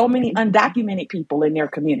 there are so many undocumented people in their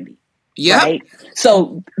community. Right?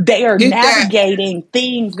 So they are navigating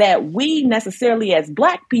things that we necessarily, as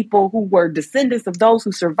Black people who were descendants of those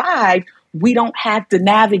who survived, we don't have to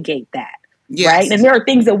navigate that. Right. And there are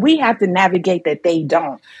things that we have to navigate that they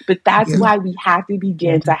don't. But that's why we have to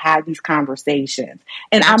begin to have these conversations.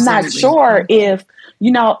 And I'm not sure if,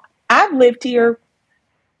 I've lived here.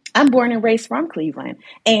 I'm born and raised from Cleveland.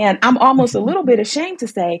 And I'm almost a little bit ashamed to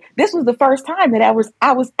say this was the first time that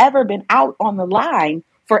I was ever been out on the line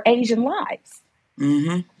for Asian lives.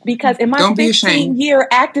 Because in my 15-year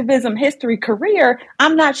activism history career,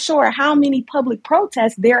 I'm not sure how many public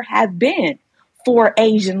protests there have been for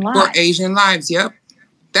Asian lives.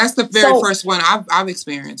 That's the very first one I've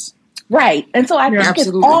experienced. Right. And so I think it's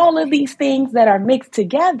all of these things that are mixed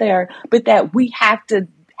together, but that we have to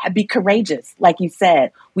be courageous. Like you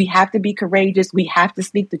said, we have to be courageous. We have to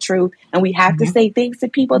speak the truth, and we have to say things to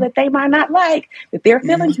people that they might not like, that their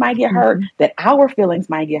feelings might get hurt, that our feelings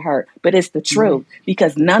might get hurt. But it's the truth,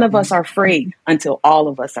 because none of us are free until all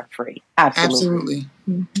of us are free. Absolutely.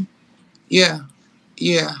 Yeah.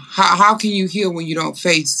 How can you heal when you don't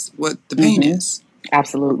face what the pain is?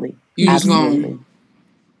 Absolutely. You just gonna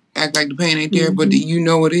act like the pain ain't there, but you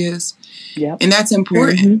know it is. Yep. And that's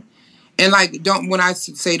important. And like, when I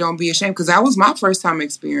say don't be ashamed, because that was my first time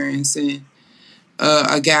experiencing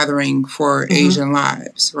a gathering for Asian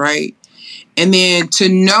lives, right? And then to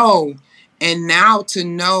know, and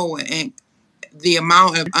the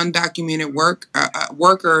amount of undocumented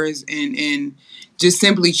workers and just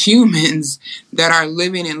simply humans that are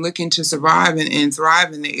living and looking to survive and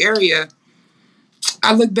thrive in the area,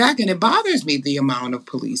 I look back and it bothers me, the amount of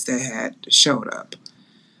police that had showed up.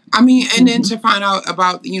 I mean, and then to find out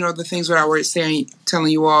about, the things that I was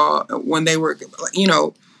telling you all when they were,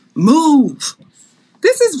 move.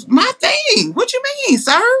 This is my thing. What you mean,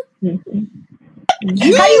 sir? How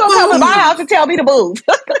you gonna come to my house and tell me to move?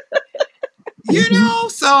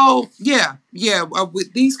 So yeah.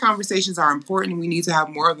 These conversations are important. We need to have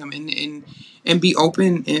more of them and be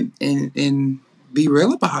open and be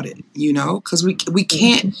real about it, because we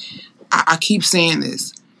can't. I keep saying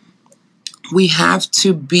this. We have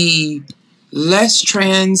to be less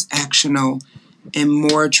transactional and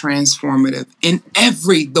more transformative in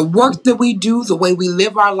the work that we do, the way we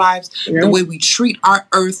live our lives, the way we treat our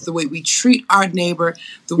earth, the way we treat our neighbor,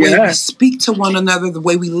 the way we speak to one another, the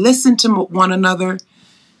way we listen to one another.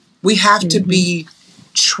 We have to be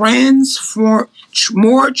more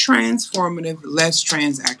transformative, less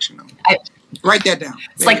transactional. Write that down.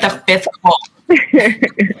 It's like the fifth goal.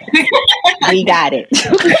 We got it.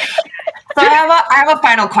 So I have a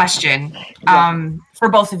final question for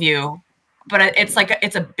both of you, but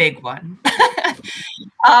it's a big one. So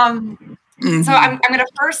I'm going to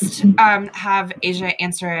first have Aisia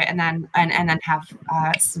answer it, and then have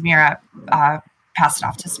Samira pass it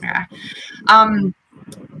off to Samira.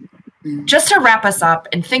 Just to wrap us up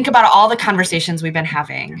and think about all the conversations we've been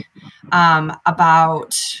having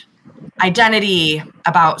about identity,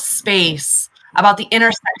 about space, about the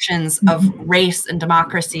intersections of race and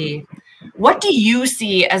democracy. What do you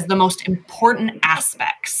see as the most important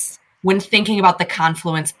aspects when thinking about the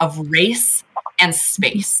confluence of race and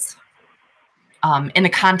space in the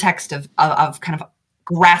context of kind of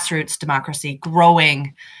grassroots democracy,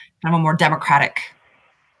 growing kind of a more democratic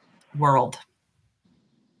world?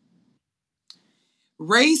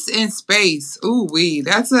 Race and space.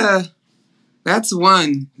 That's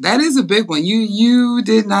one. That is a big one. You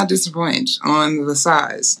did not disappoint on the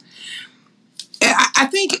size. I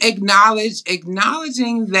think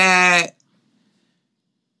acknowledging that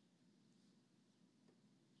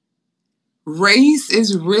race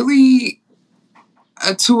is really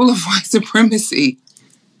a tool of white supremacy.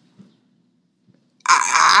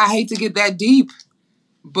 I hate to get that deep,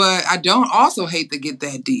 but I don't also hate to get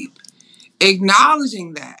that deep.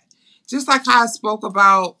 Acknowledging that, just like how I spoke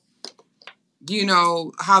about,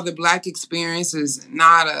 how the Black experience is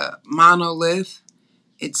not a monolith.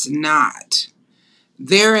 It's not.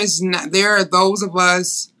 There are those of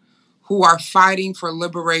us who are fighting for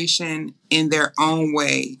liberation in their own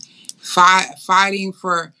way, fighting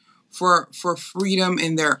for freedom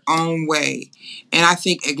in their own way. And I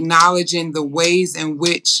think acknowledging the ways in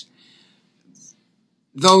which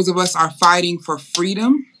those of us are fighting for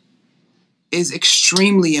freedom is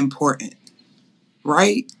extremely important,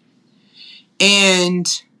 right? And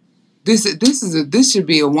this should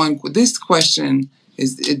be this question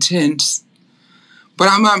is intense, but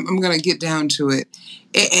I'm going to get down to it.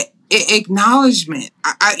 Acknowledgement,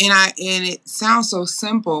 and it sounds so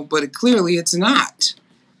simple, but clearly it's not.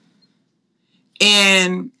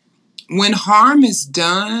 And when harm is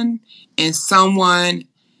done and someone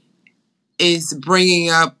is bringing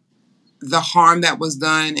up the harm that was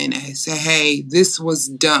done and say, hey, this was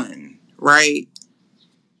done, right?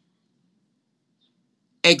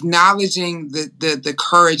 Acknowledging the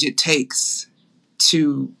courage it takes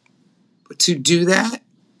to do that,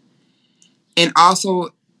 and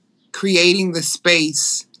also creating the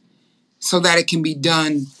space so that it can be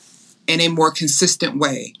done in a more consistent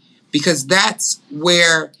way, because that's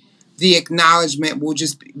where the acknowledgement will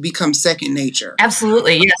just become second nature.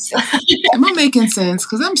 Absolutely, yes. Am I making sense?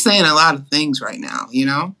 Because I'm saying a lot of things right now.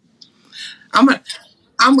 I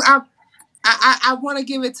want to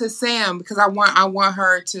give it to Sam because I want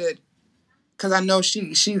her to, because I know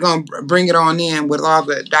she's gonna bring it on in with all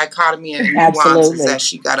the dichotomy and nuances that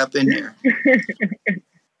she got up in there.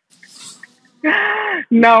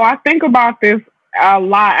 No, I think about this a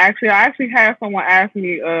lot, actually. I actually had someone ask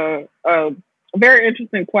me a very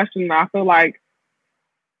interesting question. And I feel like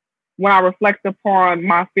when I reflect upon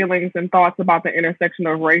my feelings and thoughts about the intersection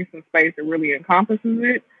of race and space, it really encompasses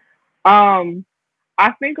it.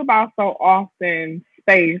 I think about so often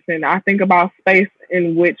space, and I think about space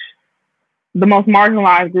in which the most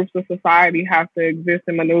marginalized groups of society have to exist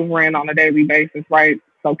and maneuver in on a daily basis, right?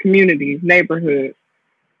 So communities, neighborhoods.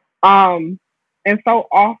 And so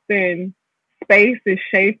often space is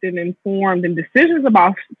shaped and informed, and decisions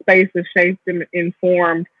about space is shaped and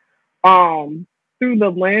informed through the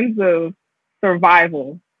lens of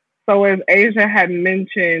survival. So as Asia had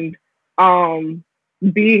mentioned,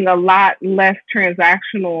 being a lot less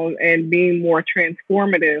transactional and being more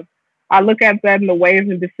transformative, I look at that in the ways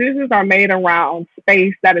and decisions are made around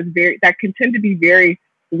space that can tend to be very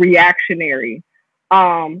reactionary.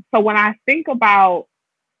 So when I think about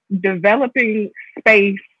developing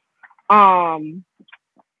space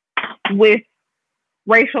with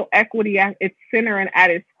racial equity at its center and at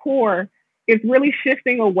its core, it's really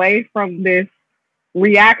shifting away from this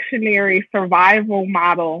reactionary survival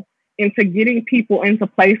model into getting people into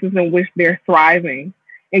places in which they're thriving,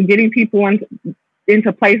 and getting people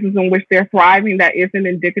into places in which they're thriving that isn't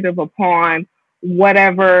indicative upon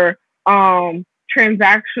whatever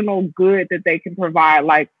transactional good that they can provide.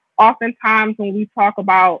 Like oftentimes when we talk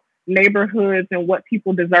about neighborhoods and what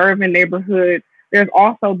people deserve in neighborhoods, there's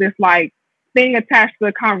also this like thing attached to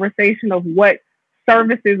the conversation of what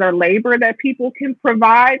services or labor that people can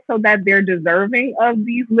provide so that they're deserving of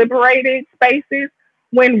these liberated spaces,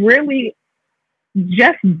 when really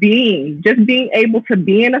just being able to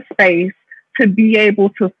be in a space, to be able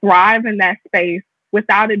to thrive in that space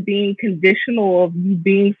without it being conditional of you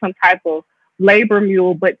being some type of labor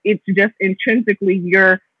mule, but it's just intrinsically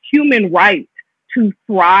your human right to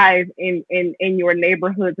thrive in your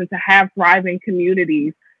neighborhoods and to have thriving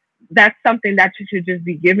communities. That's something that should just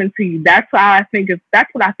be given to you. That's what I think is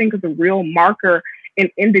a real marker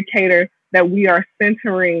and indicator that we are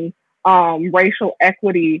centering racial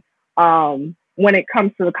equity when it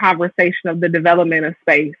comes to the conversation of the development of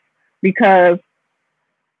space. Because,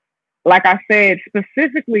 like I said,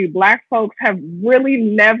 specifically, Black folks have really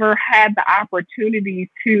never had the opportunity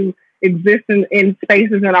to exist in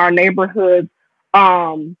spaces in our neighborhoods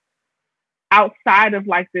outside of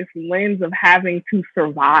like this lens of having to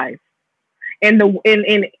survive. And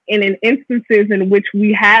in instances in which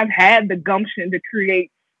we have had the gumption to create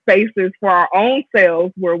spaces for our own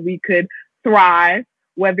selves where we could thrive,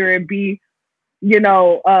 whether it be,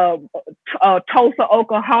 Tulsa,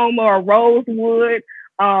 Oklahoma, or Rosewood,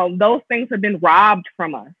 those things have been robbed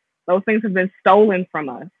from us. Those things have been stolen from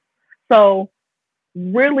us. So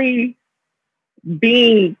really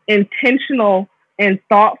being intentional and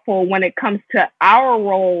thoughtful when it comes to our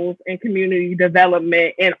roles in community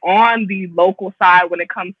development and on the local side when it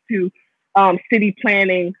comes to city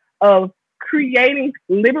planning, of creating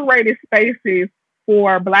liberated spaces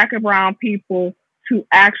for Black and brown people to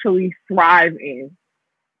actually thrive in.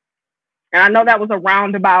 And I know that was a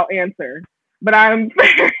roundabout answer, but I'm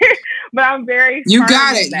very. You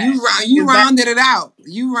got it. You rounded it out.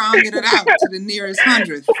 You rounded it out to the nearest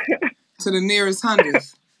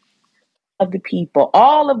hundredth. Of the people,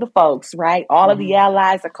 all of the folks, right? All of the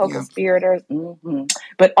allies, the co-conspirators,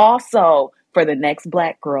 but also for the next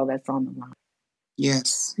Black girl that's on the line.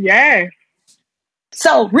 Yes. Yes.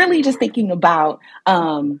 So really just thinking about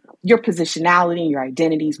your positionality and your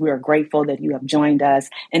identities, we are grateful that you have joined us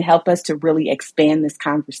and help us to really expand this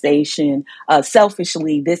conversation.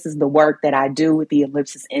 Selfishly, this is the work that I do with the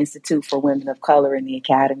Ellipsis Institute for Women of Color in the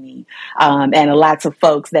Academy. And lots of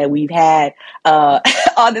folks that we've had on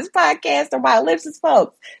this podcast are my Ellipsis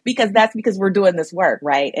folks, because we're doing this work,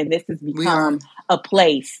 right? And this has become a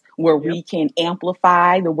place where we can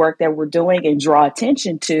amplify the work that we're doing and draw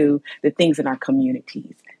attention to the things in our communities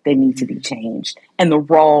that need to be changed and the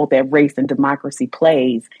role that race and democracy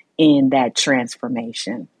plays in that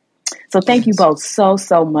transformation. So thank you both so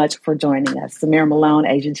much for joining us. Samira Malone,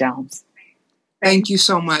 Aisia Jones. Thank you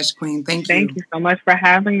so much, Queen. Thank you. Thank you so much for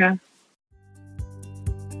having us.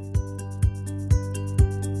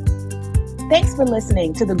 Thanks for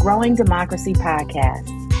listening to the Growing Democracy podcast.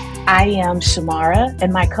 I am Shamara,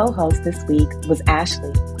 and my co-host this week was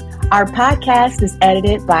Ashley. Our podcast is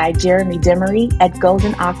edited by Jeremy Demery at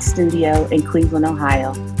Golden Ox Studio in Cleveland,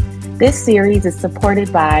 Ohio. This series is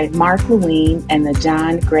supported by Mark Lewine and the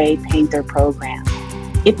John Gray Painter Program.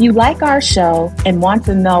 If you like our show and want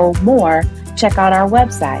to know more, check out our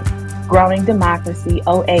website,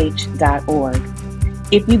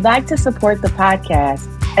 growingdemocracyoh.org. If you'd like to support the podcast,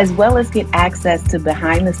 as well as get access to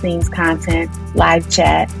behind-the-scenes content, live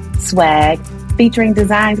chat, swag, featuring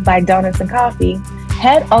designs by Donuts and Coffee,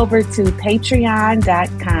 head over to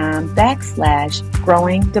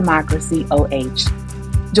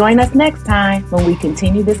patreon.com/growingdemocracyOH. Join us next time when we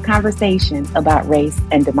continue this conversation about race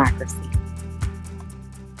and democracy.